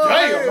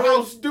 damn,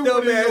 how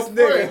stupid is your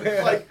friend?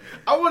 Nigga. Like,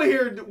 I want to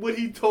hear what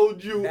he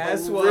told you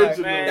That's why,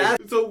 originally. man.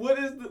 So what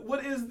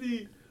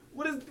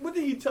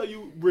did he tell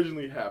you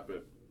originally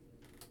happened?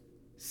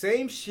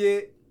 Same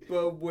shit,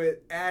 but with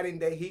adding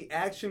that he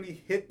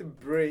actually hit the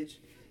bridge.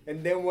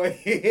 And then when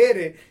he hit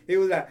it, he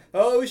was like,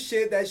 oh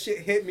shit, that shit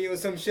hit me or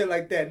some shit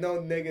like that. No,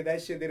 nigga,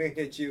 that shit didn't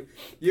hit you.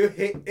 You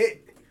hit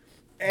it.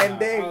 And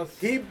then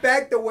he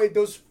backed away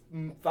those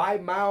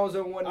 5 miles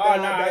or whatnot. Oh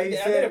no, that I he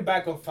didn't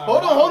back up 5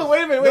 Hold miles. on,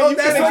 wait a minute. No, you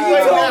that's can what you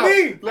explain told now.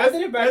 me. I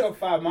didn't back up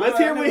 5 miles. let's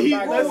hear I what never he-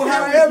 backed let's up hear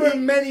 5 what miles. However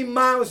many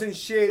miles and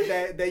shit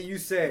that you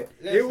said.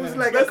 It was Listen.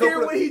 like Let's a couple hear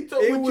what he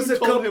told- it what was you a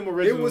told couple, him It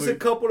was a originally.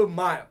 couple of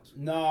miles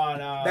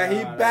No. that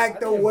he backed I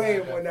didn't away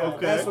back and up whatnot.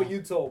 5 That's miles. what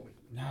you told me.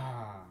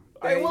 Nah.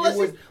 All right, well,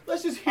 You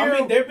let's just hear. I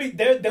mean,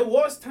 there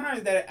was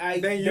times that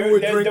Then you were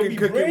drinking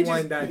cooking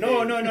wine that No.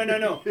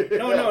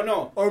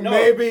 Or No.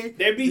 maybe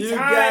There be you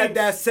times. got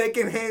that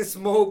secondhand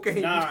smoke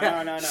and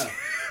No.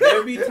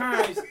 There be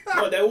times.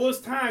 No, there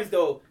was times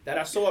though that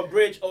I saw a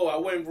bridge. Oh, I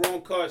went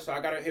wrong cut, so I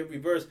gotta hit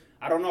reverse.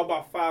 I don't know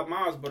about 5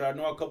 miles, but I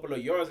know a couple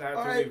of yards I had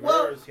All to right,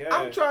 well, reverse. Yeah.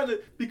 I'm trying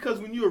to, because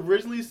when you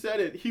originally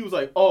said it, he was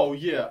like, oh,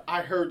 yeah,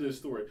 I heard this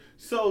story.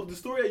 So the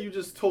story that you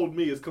just told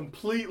me is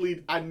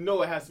completely, I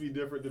know it has to be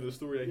different than the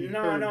story that he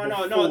heard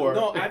before.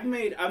 No. I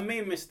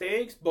made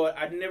mistakes, but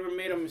I never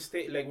made a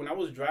mistake. Like when I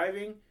was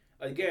driving,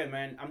 again,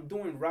 man, I'm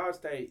doing routes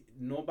that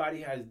nobody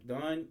has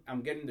done.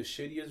 I'm getting the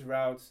shittiest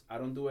routes. I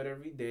don't do it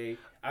every day.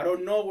 I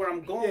don't know where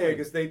I'm going. Yeah,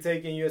 because they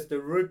taking you as the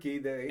rookie.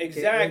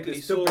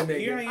 Exactly. So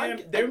here I am.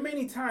 I- There are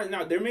many times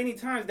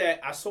that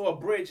I saw a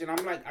bridge and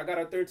I'm like, I got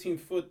a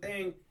 13-foot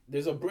thing.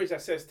 There's a bridge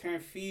that says 10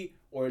 feet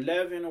or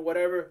 11 or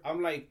whatever.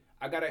 I'm like,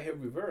 I gotta hit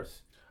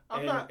reverse.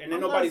 And then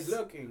nobody's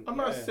looking. I'm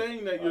not Yeah.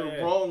 saying that Oh, you're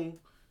yeah. wrong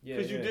Yeah,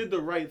 because you yeah. did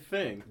the right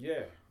thing.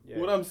 Yeah.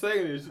 What I'm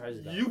saying is, I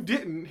just don't. you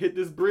didn't hit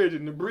this bridge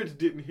and the bridge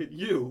didn't hit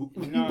you.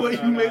 No, but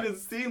no, you no. made it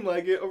seem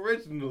like it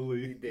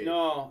originally.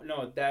 No,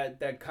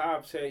 that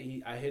cop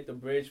said I hit the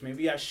bridge.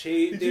 Maybe I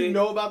shaved Did it. you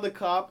know about the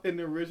cop in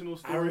the original I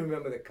story? don't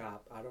remember the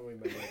cop. I don't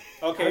remember.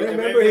 Okay, I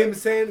remember him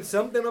saying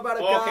something about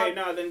a cop. Okay,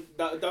 no, then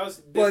that's.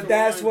 But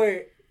that's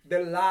where the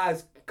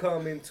lies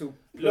come into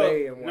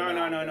play. Look, and no.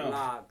 whatnot, the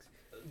logs.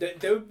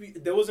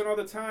 There was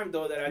another time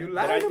though that I You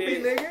that I lied to me,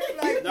 did.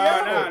 nigga. Like, No.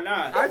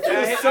 I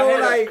feel hit- so hit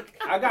a-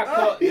 like I got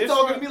caught. He This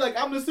talking one- to me like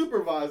I'm the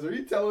supervisor.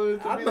 He telling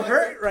it to I'm me like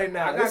hurt right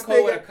now. I got This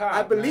caught with a nigga, cop.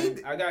 I believe man.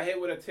 it. I got hit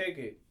with a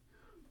ticket.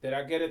 Did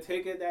I get a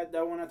ticket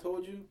that one I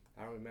told you?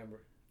 I don't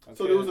remember.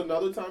 So there was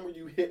another time when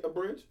you hit a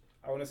bridge?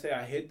 I want to say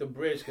I hit the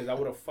bridge because I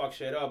would have fucked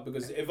shit up.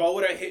 Because if I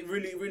would have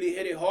really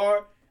hit it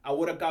hard, I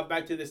would have got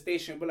back to the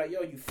station and be like,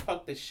 yo, you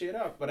fucked this shit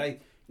up. But I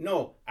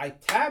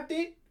tapped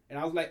it and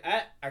I was like,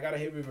 I gotta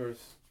hit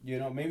reverse. You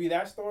know, maybe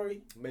that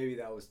story. Maybe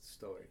that was the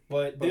story.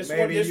 But this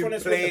maybe one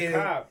is with the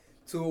cop.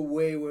 To a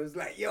way where it's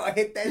like, yo, I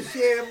hit that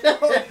shit.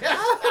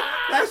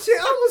 That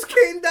shit almost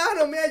came down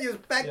on me. I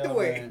just backed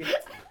away. Man.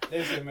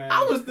 Listen, man.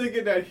 I was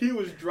thinking that he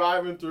was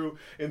driving through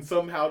and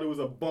somehow there was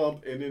a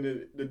bump and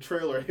then the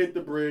trailer hit the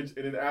bridge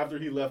and then after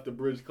he left the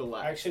bridge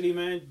collapsed. Actually,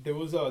 man, there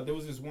was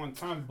this one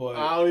time, but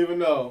I don't even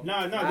know.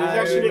 No, there's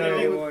actually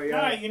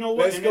you know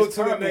what? Let's go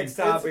to the next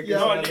topic.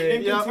 No. No.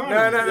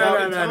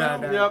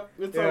 Yep,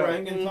 it's all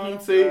right.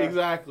 Mm-hmm. See,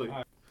 exactly.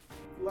 Right.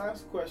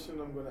 Last question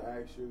I'm going to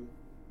ask you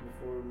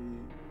before we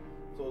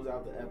close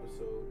out the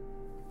episode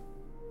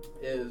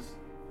is,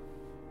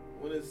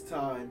 when it's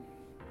time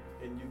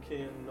and you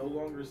can no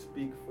longer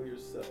speak for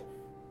yourself,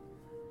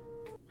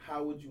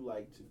 how would you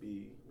like to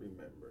be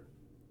remembered?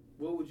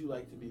 What would you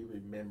like to be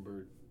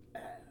remembered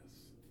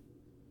as?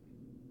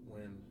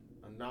 When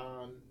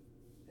Anon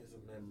is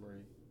a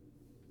memory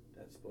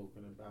that's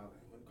spoken about,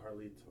 and when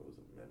Carlito is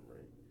a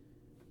memory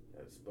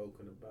that's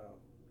spoken about,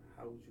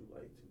 how would you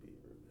like to be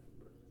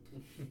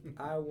remembered?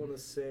 I want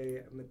to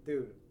say,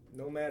 dude,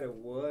 no matter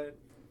what,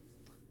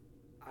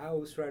 I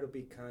always try to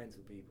be kind to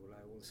people.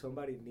 Like when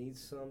somebody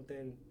needs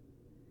something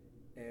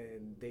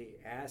and they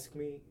ask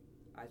me,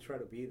 I try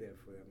to be there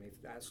for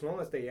them. As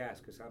long as they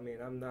ask, because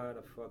I'm not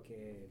a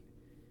fucking,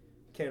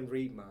 can't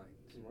read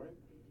minds. Right.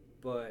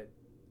 But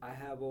I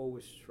have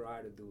always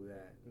tried to do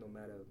that, no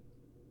matter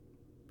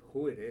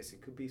who it is.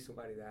 It could be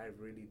somebody that I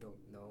really don't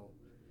know.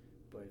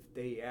 But if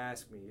they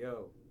ask me,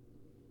 yo,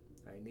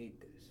 I need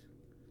this.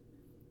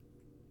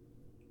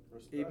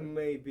 Respect. It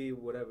may be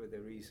whatever the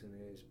reason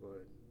is,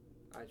 but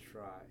I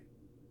try.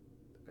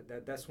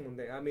 That's one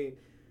thing.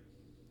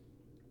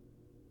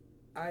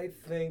 I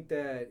think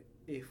that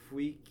if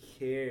we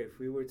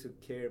were to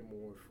care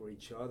more for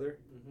each other,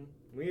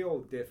 we all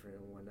different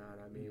and whatnot.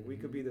 We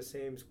could be the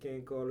same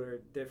skin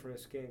color, different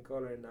skin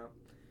color, now,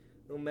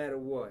 no matter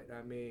what.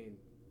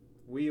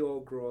 We all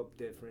grow up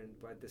different,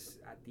 but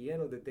at the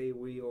end of the day,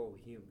 we all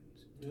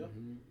humans. Yeah.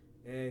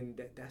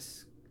 And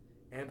that's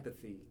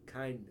empathy,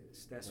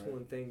 kindness. That's right.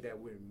 One thing that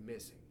we're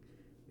missing.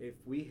 If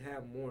we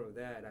have more of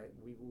that,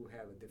 we will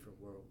have a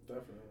different world.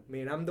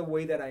 Definitely. I'm the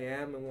way that I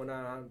am and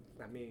whatnot.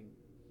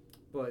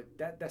 But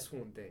that's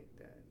one thing,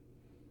 that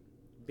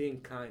being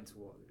kind to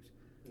others.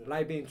 Yeah. I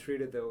like being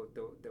treated the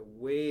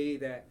way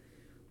that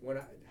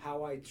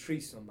how I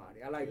treat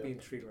somebody. I like being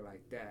treated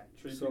like that.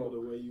 Treat people the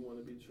way you want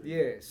to be treated.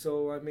 Yeah,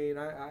 so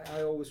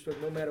I always try,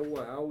 no matter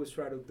what, I always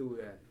try to do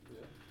that.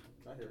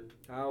 Yeah, I hear you.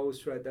 I always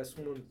try, that's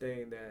one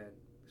thing that,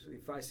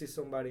 if I see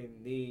somebody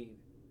in need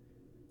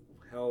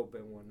of help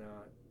and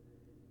whatnot,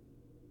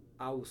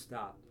 I will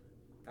stop.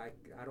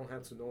 I don't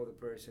have to know the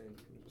person.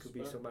 It could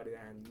be somebody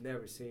that I've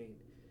never seen.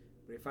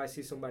 But if I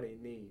see somebody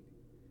in need,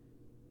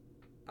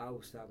 I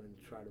will stop and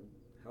try to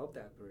help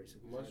that person.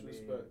 Much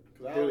respect.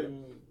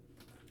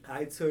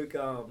 I took,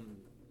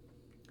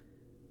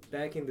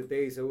 back in the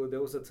days, there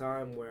was a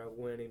time where I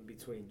went in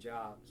between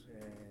jobs,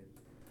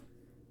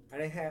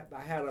 and I had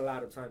a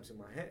lot of time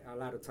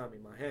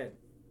in my head.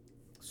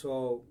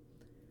 So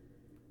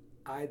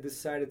I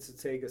decided to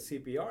take a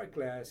CPR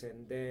class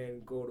and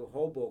then go to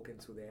Hoboken,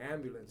 to the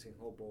ambulance in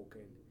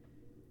Hoboken,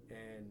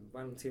 and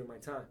volunteer my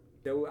time.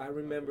 I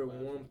remember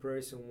one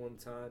person one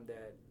time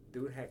that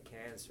dude had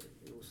cancer.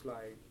 It was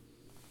like,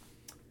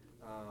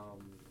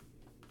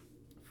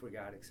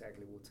 forgot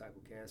exactly what type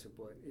of cancer,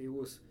 but it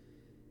was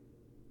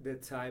the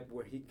type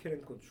where he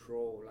couldn't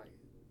control like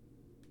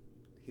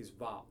his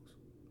bowels.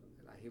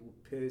 Like he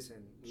would piss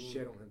and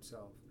shit on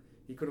himself.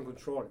 He couldn't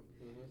control it,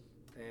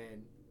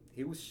 and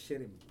he was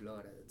shitting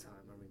blood at the time.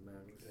 I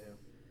remember.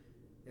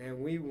 Damn. And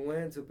we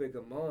went to pick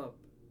him up,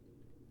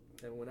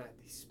 and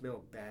he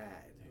smelled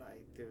bad.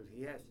 Like, dude,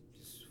 he had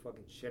just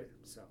fucking shit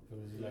himself.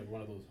 Was he like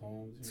one of those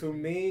homes? To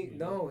me,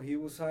 no, he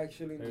was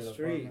actually in the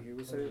street. He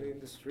was in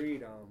the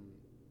street.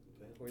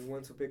 We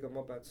went to pick him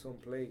up at some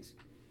place.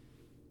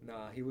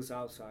 Nah, he was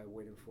outside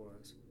waiting for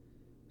us.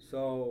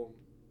 So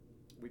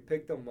we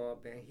picked him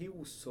up, and he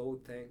was so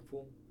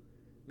thankful.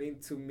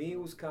 To me,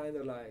 it was kind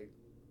of like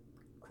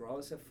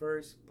cross at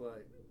first,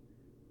 but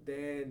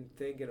then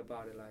thinking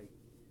about it, like,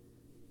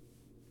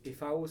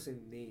 if I was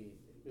in need,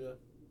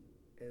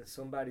 and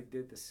somebody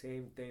did the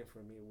same thing for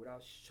me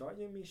without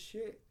charging me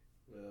shit,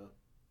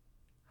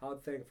 how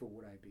thankful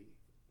would I be?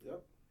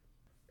 Yep.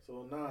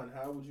 So, Nan,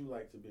 how would you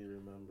like to be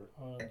remembered?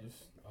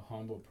 Just a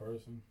humble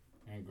person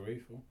and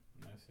grateful.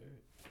 And that's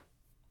it.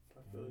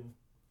 I feel you.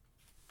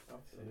 I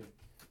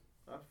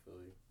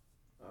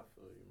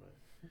feel you,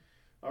 man.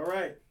 All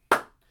right.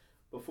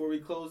 Before we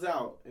close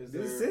out,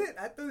 this is it.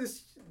 I thought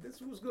this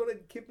was gonna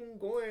keep on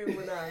going.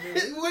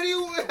 What do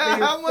you?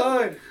 How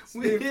much? It's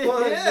been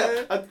fun,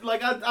 man.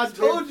 I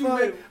told you,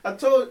 man.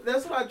 That's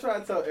what I try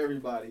to tell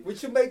everybody. We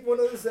should make one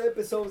of those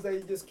episodes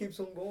that just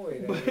keeps on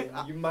going.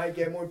 You might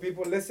get more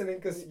people listening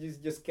because you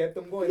just kept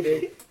them going.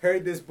 They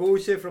heard this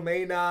bullshit from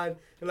Anon.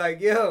 They're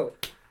like, yo,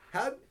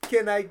 how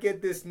can I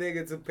get this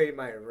nigga to pay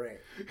my rent?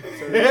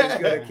 So they're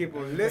just gonna keep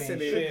on listening,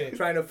 shit.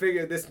 trying to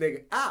figure this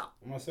nigga out.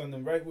 I'm gonna send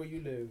them right where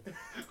you live.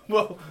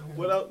 Well,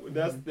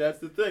 that's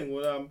the thing.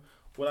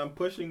 What I'm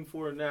pushing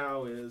for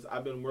now is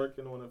I've been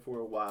working on it for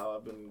a while.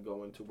 I've been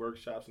going to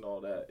workshops and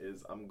all that.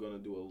 Is I'm gonna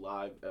do a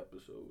live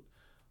episode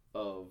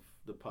of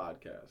the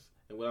podcast,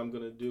 and what I'm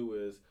gonna do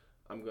is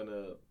I'm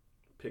gonna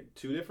pick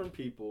 2 different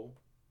people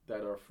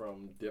that are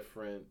from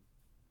different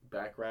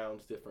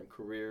backgrounds, different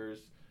careers,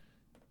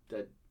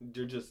 that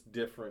they're just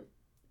different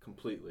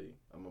completely.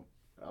 I'm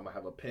gonna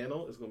have a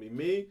panel. It's gonna be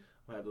me. I'm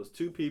gonna have those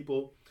 2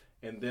 people,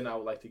 and then I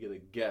would like to get a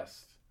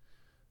guest.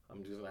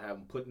 I'm just gonna have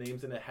them put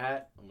names in a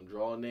hat. I'm gonna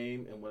draw a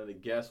name, and one of the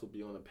guests will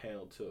be on the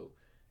panel too,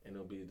 and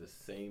it'll be the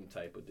same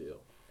type of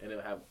deal, and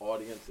it'll have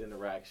audience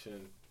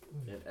interaction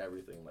and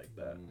everything like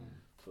that.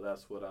 So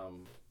that's what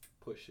I'm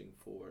pushing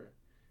for.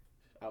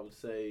 I would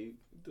say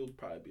there'll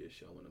probably be a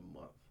show in a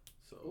month,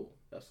 so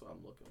that's what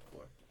I'm looking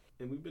for.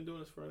 And we've been doing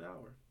this for an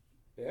hour.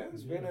 Yeah,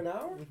 it's been an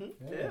hour.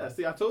 Yeah.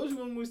 See, I told you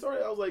when we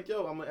started, I was like,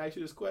 yo, I'm gonna ask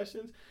you these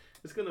questions.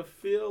 It's gonna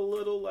feel a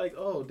little like,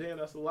 oh, damn,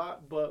 that's a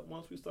lot. But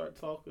once we start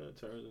talking, it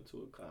turns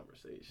into a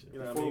conversation. You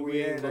know what I Before mean? we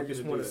ain't end, I looking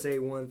just to want do to it. say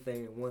one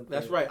thing and one thing.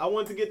 That's right. I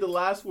want to get the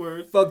last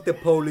word. Fuck the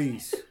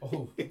police.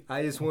 Oh.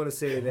 I just want to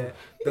say that.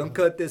 Don't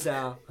cut this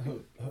out.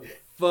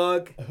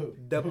 Fuck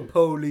the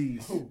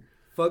police.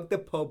 Fuck the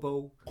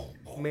popo.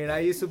 Man, I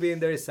used to be in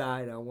their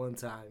side at one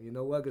time. You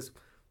know what? Because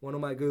one of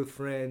my good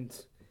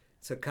friends,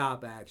 it's a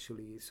cop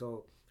actually.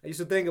 So I used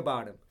to think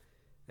about him.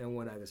 And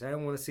when I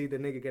don't want to see the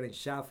nigga getting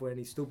shot for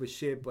any stupid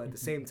shit. But at the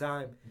same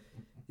time,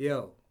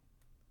 yo,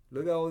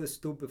 look at all the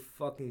stupid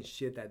fucking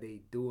shit that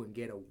they do and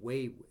get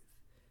away with.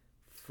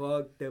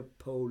 Fuck the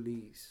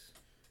police.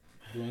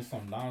 Doing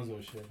some Lonzo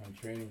shit from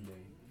Training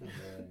Day.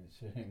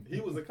 Shit. He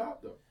was a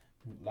cop though.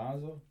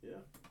 Lonzo? Yeah.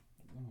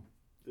 Oh.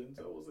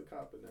 Denzel was a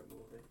cop in that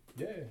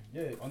movie.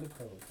 Yeah,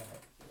 undercover cop.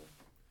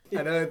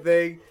 Another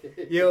thing,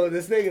 yo,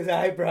 this nigga's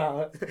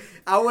eyebrow.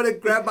 I want to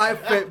grab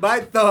my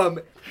thumb,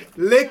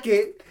 lick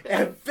it,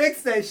 and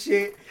fix that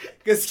shit.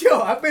 Cause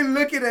yo, I've been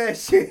looking at that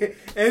shit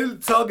and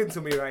it's talking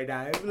to me right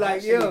now. It's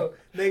like, yo,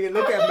 nigga,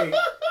 look at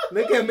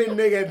me,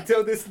 nigga, and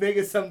tell this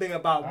nigga something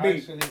about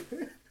me.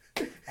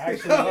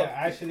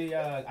 Actually,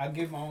 I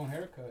give my own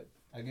haircut.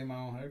 I get my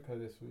own haircut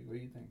this week. What do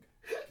you think?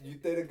 You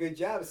did a good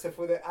job, except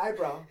for the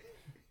eyebrow.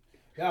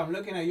 Yeah, I'm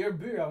looking at your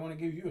beard. I want to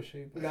give you a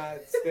shape. Nah,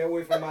 stay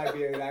away from my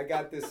beard. I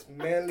got this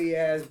manly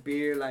ass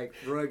beard, like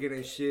rugged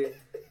and shit.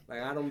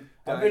 Like I don't.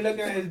 I've been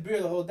looking at his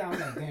beard the whole time. I'm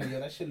like, damn, yo,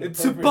 that shit look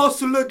It's perfect. supposed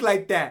to look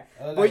like that,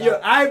 but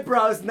your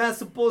eyebrow is not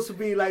supposed to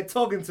be like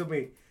talking to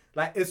me.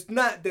 Like it's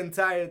not the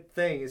entire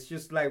thing. It's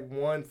just like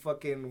one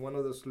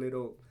of those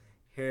little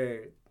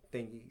hair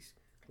thingies,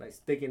 like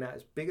sticking out.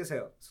 It's big as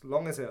hell. It's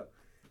long as hell.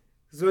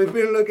 So he's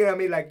been looking at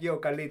me like, yo,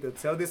 Carlito,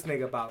 tell this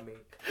nigga about me.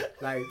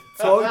 Like,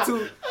 talk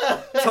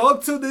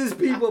to these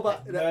people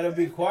about. You better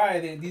be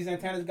quiet. These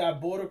antennas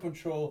got border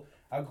control.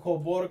 I could call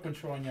border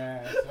control on your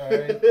ass. All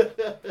right.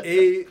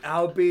 Hey,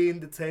 I'll be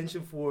in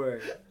detention for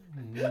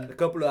a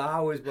couple of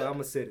hours, but I'm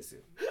a citizen.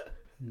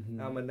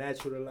 I'm a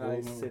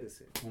naturalized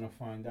citizen. I'm gonna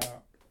find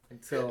out.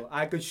 So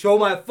I could show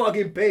my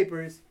fucking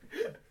papers,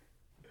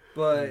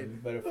 but You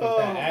better fix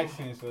that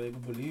accent so they can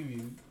believe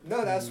you.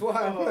 no, that's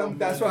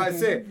why I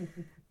said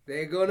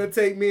they're gonna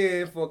take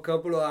me in for a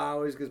couple of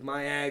hours because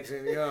my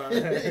accent, yo.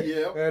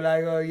 Yeah. They're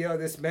like, oh, yo,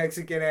 this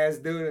Mexican ass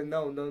dude.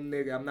 No,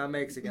 nigga, I'm not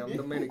Mexican. I'm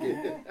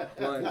Dominican.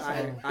 But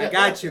I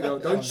got you though.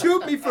 Don't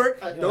shoot me for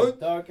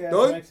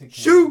don't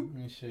shoot.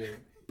 And shit.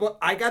 But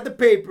I got the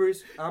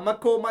papers. I'm gonna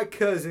call my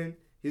cousin.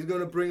 He's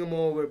gonna bring them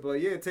over. But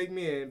yeah, take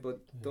me in. But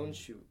don't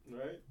shoot.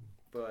 Right.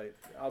 But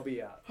I'll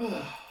be out.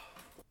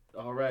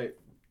 All right.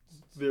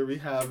 There we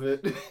have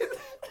it.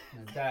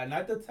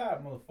 Not the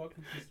top, motherfucker.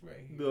 Just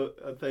right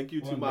here. Thank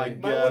you to One my day.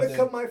 Might want to guest.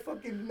 cut my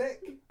fucking neck.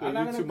 I'm Thank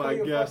not you to gonna my cut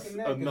your guest fucking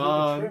neck 'cause it's a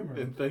Anon, trimmer.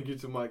 and thank you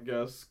to my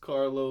guest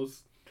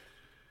Carlos.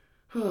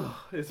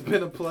 It's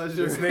been a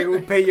pleasure. This nigga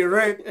will pay your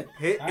rent.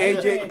 Hit I ain't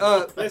AJ paying-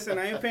 up. Listen,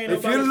 I ain't paying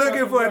If nobody you're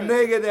looking for a fucking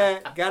rent. nigga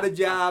that got a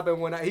job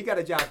and he got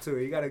a job too.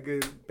 He got a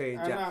good paying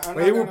I'm job. not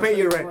But he will gonna pay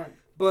your the rent.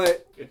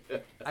 But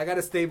I got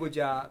a stable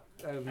job.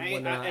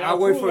 and I I'm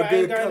work cool, for a I ain't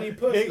good got any company.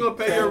 pussy. He ain't gonna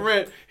pay your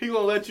rent. He gonna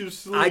let you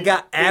sleep. I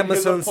got in his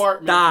Amazon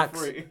apartment stocks.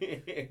 for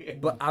free.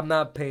 But I'm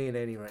not paying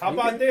any rent. How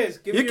about this?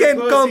 Give You me your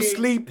can come pussy.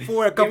 sleep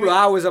for a couple of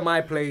hours at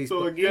my place.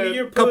 So but Give me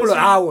your again, pussy. Couple of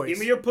hours. Give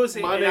me your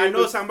pussy, My and I name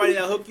know is- somebody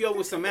that'll hook you up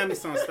with some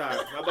Amazon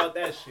stock. How about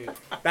that shit?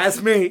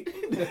 That's me.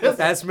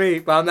 That's me.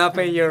 But I'm not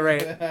paying your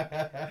rent.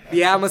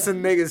 The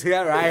Amazon niggas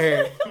here,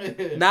 right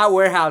here. Not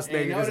warehouse And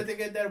in order niggas. to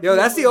get that Yo,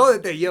 that's the approval-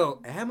 other thing. Yo,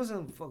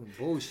 Amazon fucking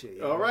bullshit.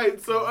 Yo. All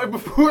right, so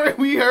before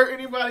we hurt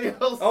anybody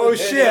else, Oh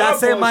shit! I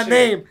said my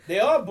name. They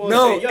are bullshit.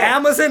 No, Yo,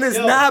 Amazon is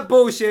yo. not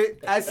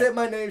bullshit. I said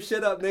my name.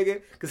 Shut up,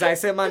 nigga. Because I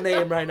said my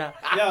name right now.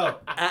 Yo,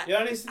 I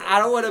I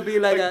don't want to be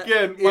like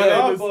Again, a. my They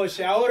name are is-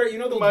 bullshit. I order, you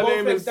know those my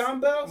name Bowflex is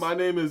dumbbells? my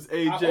name is I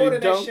AJ ordered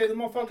that Dunk. shit. The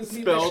motherfuckers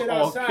leave that Spelled shit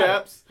all outside.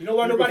 caps. You know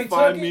why You nobody can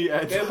find took me it?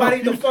 at Everybody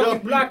in the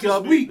fucking block is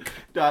weak.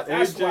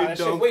 That's why that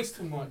shit wastes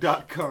too much.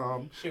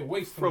 www.ajdunk.com. Shit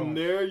wastes too From much.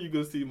 there, you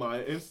can see my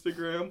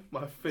Instagram,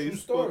 my Facebook,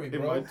 story, and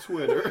bro. my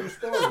Twitter, True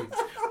story.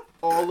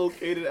 all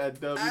located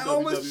at I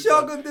almost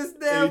choked on this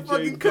damn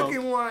fucking AJDunk.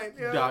 cooking wine.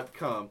 Yeah.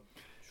 www.com.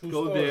 True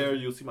Go story. there,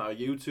 you'll see my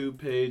YouTube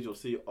page, you'll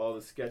see all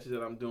the sketches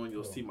that I'm doing,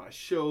 you'll see my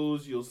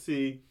shows, you'll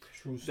see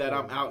True that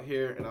I'm story. out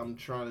here and I'm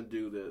trying to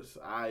do this.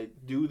 I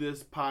do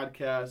this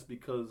podcast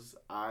because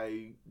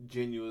I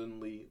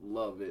genuinely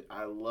love it.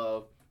 I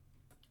love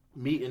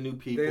meeting new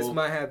people. This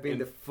might have been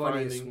and the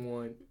funniest finding-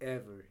 one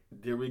ever.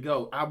 There we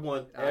go. I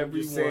want I'm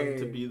just everyone to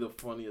saying. be the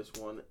funniest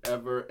one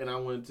ever, and I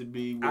want it to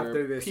be After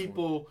where this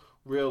people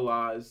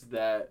realize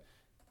that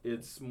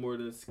it's more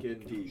than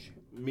skin deep.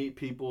 Meet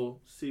people,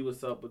 see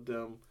what's up with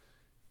them,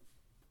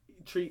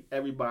 treat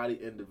everybody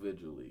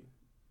individually,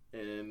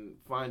 and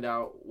find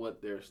out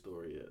what their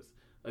story is.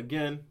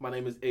 Again, my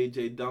name is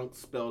AJ Dunk,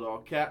 spelled all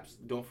caps.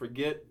 Don't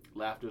forget,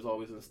 laughter's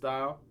always in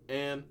style,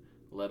 and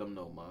let them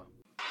know, ma.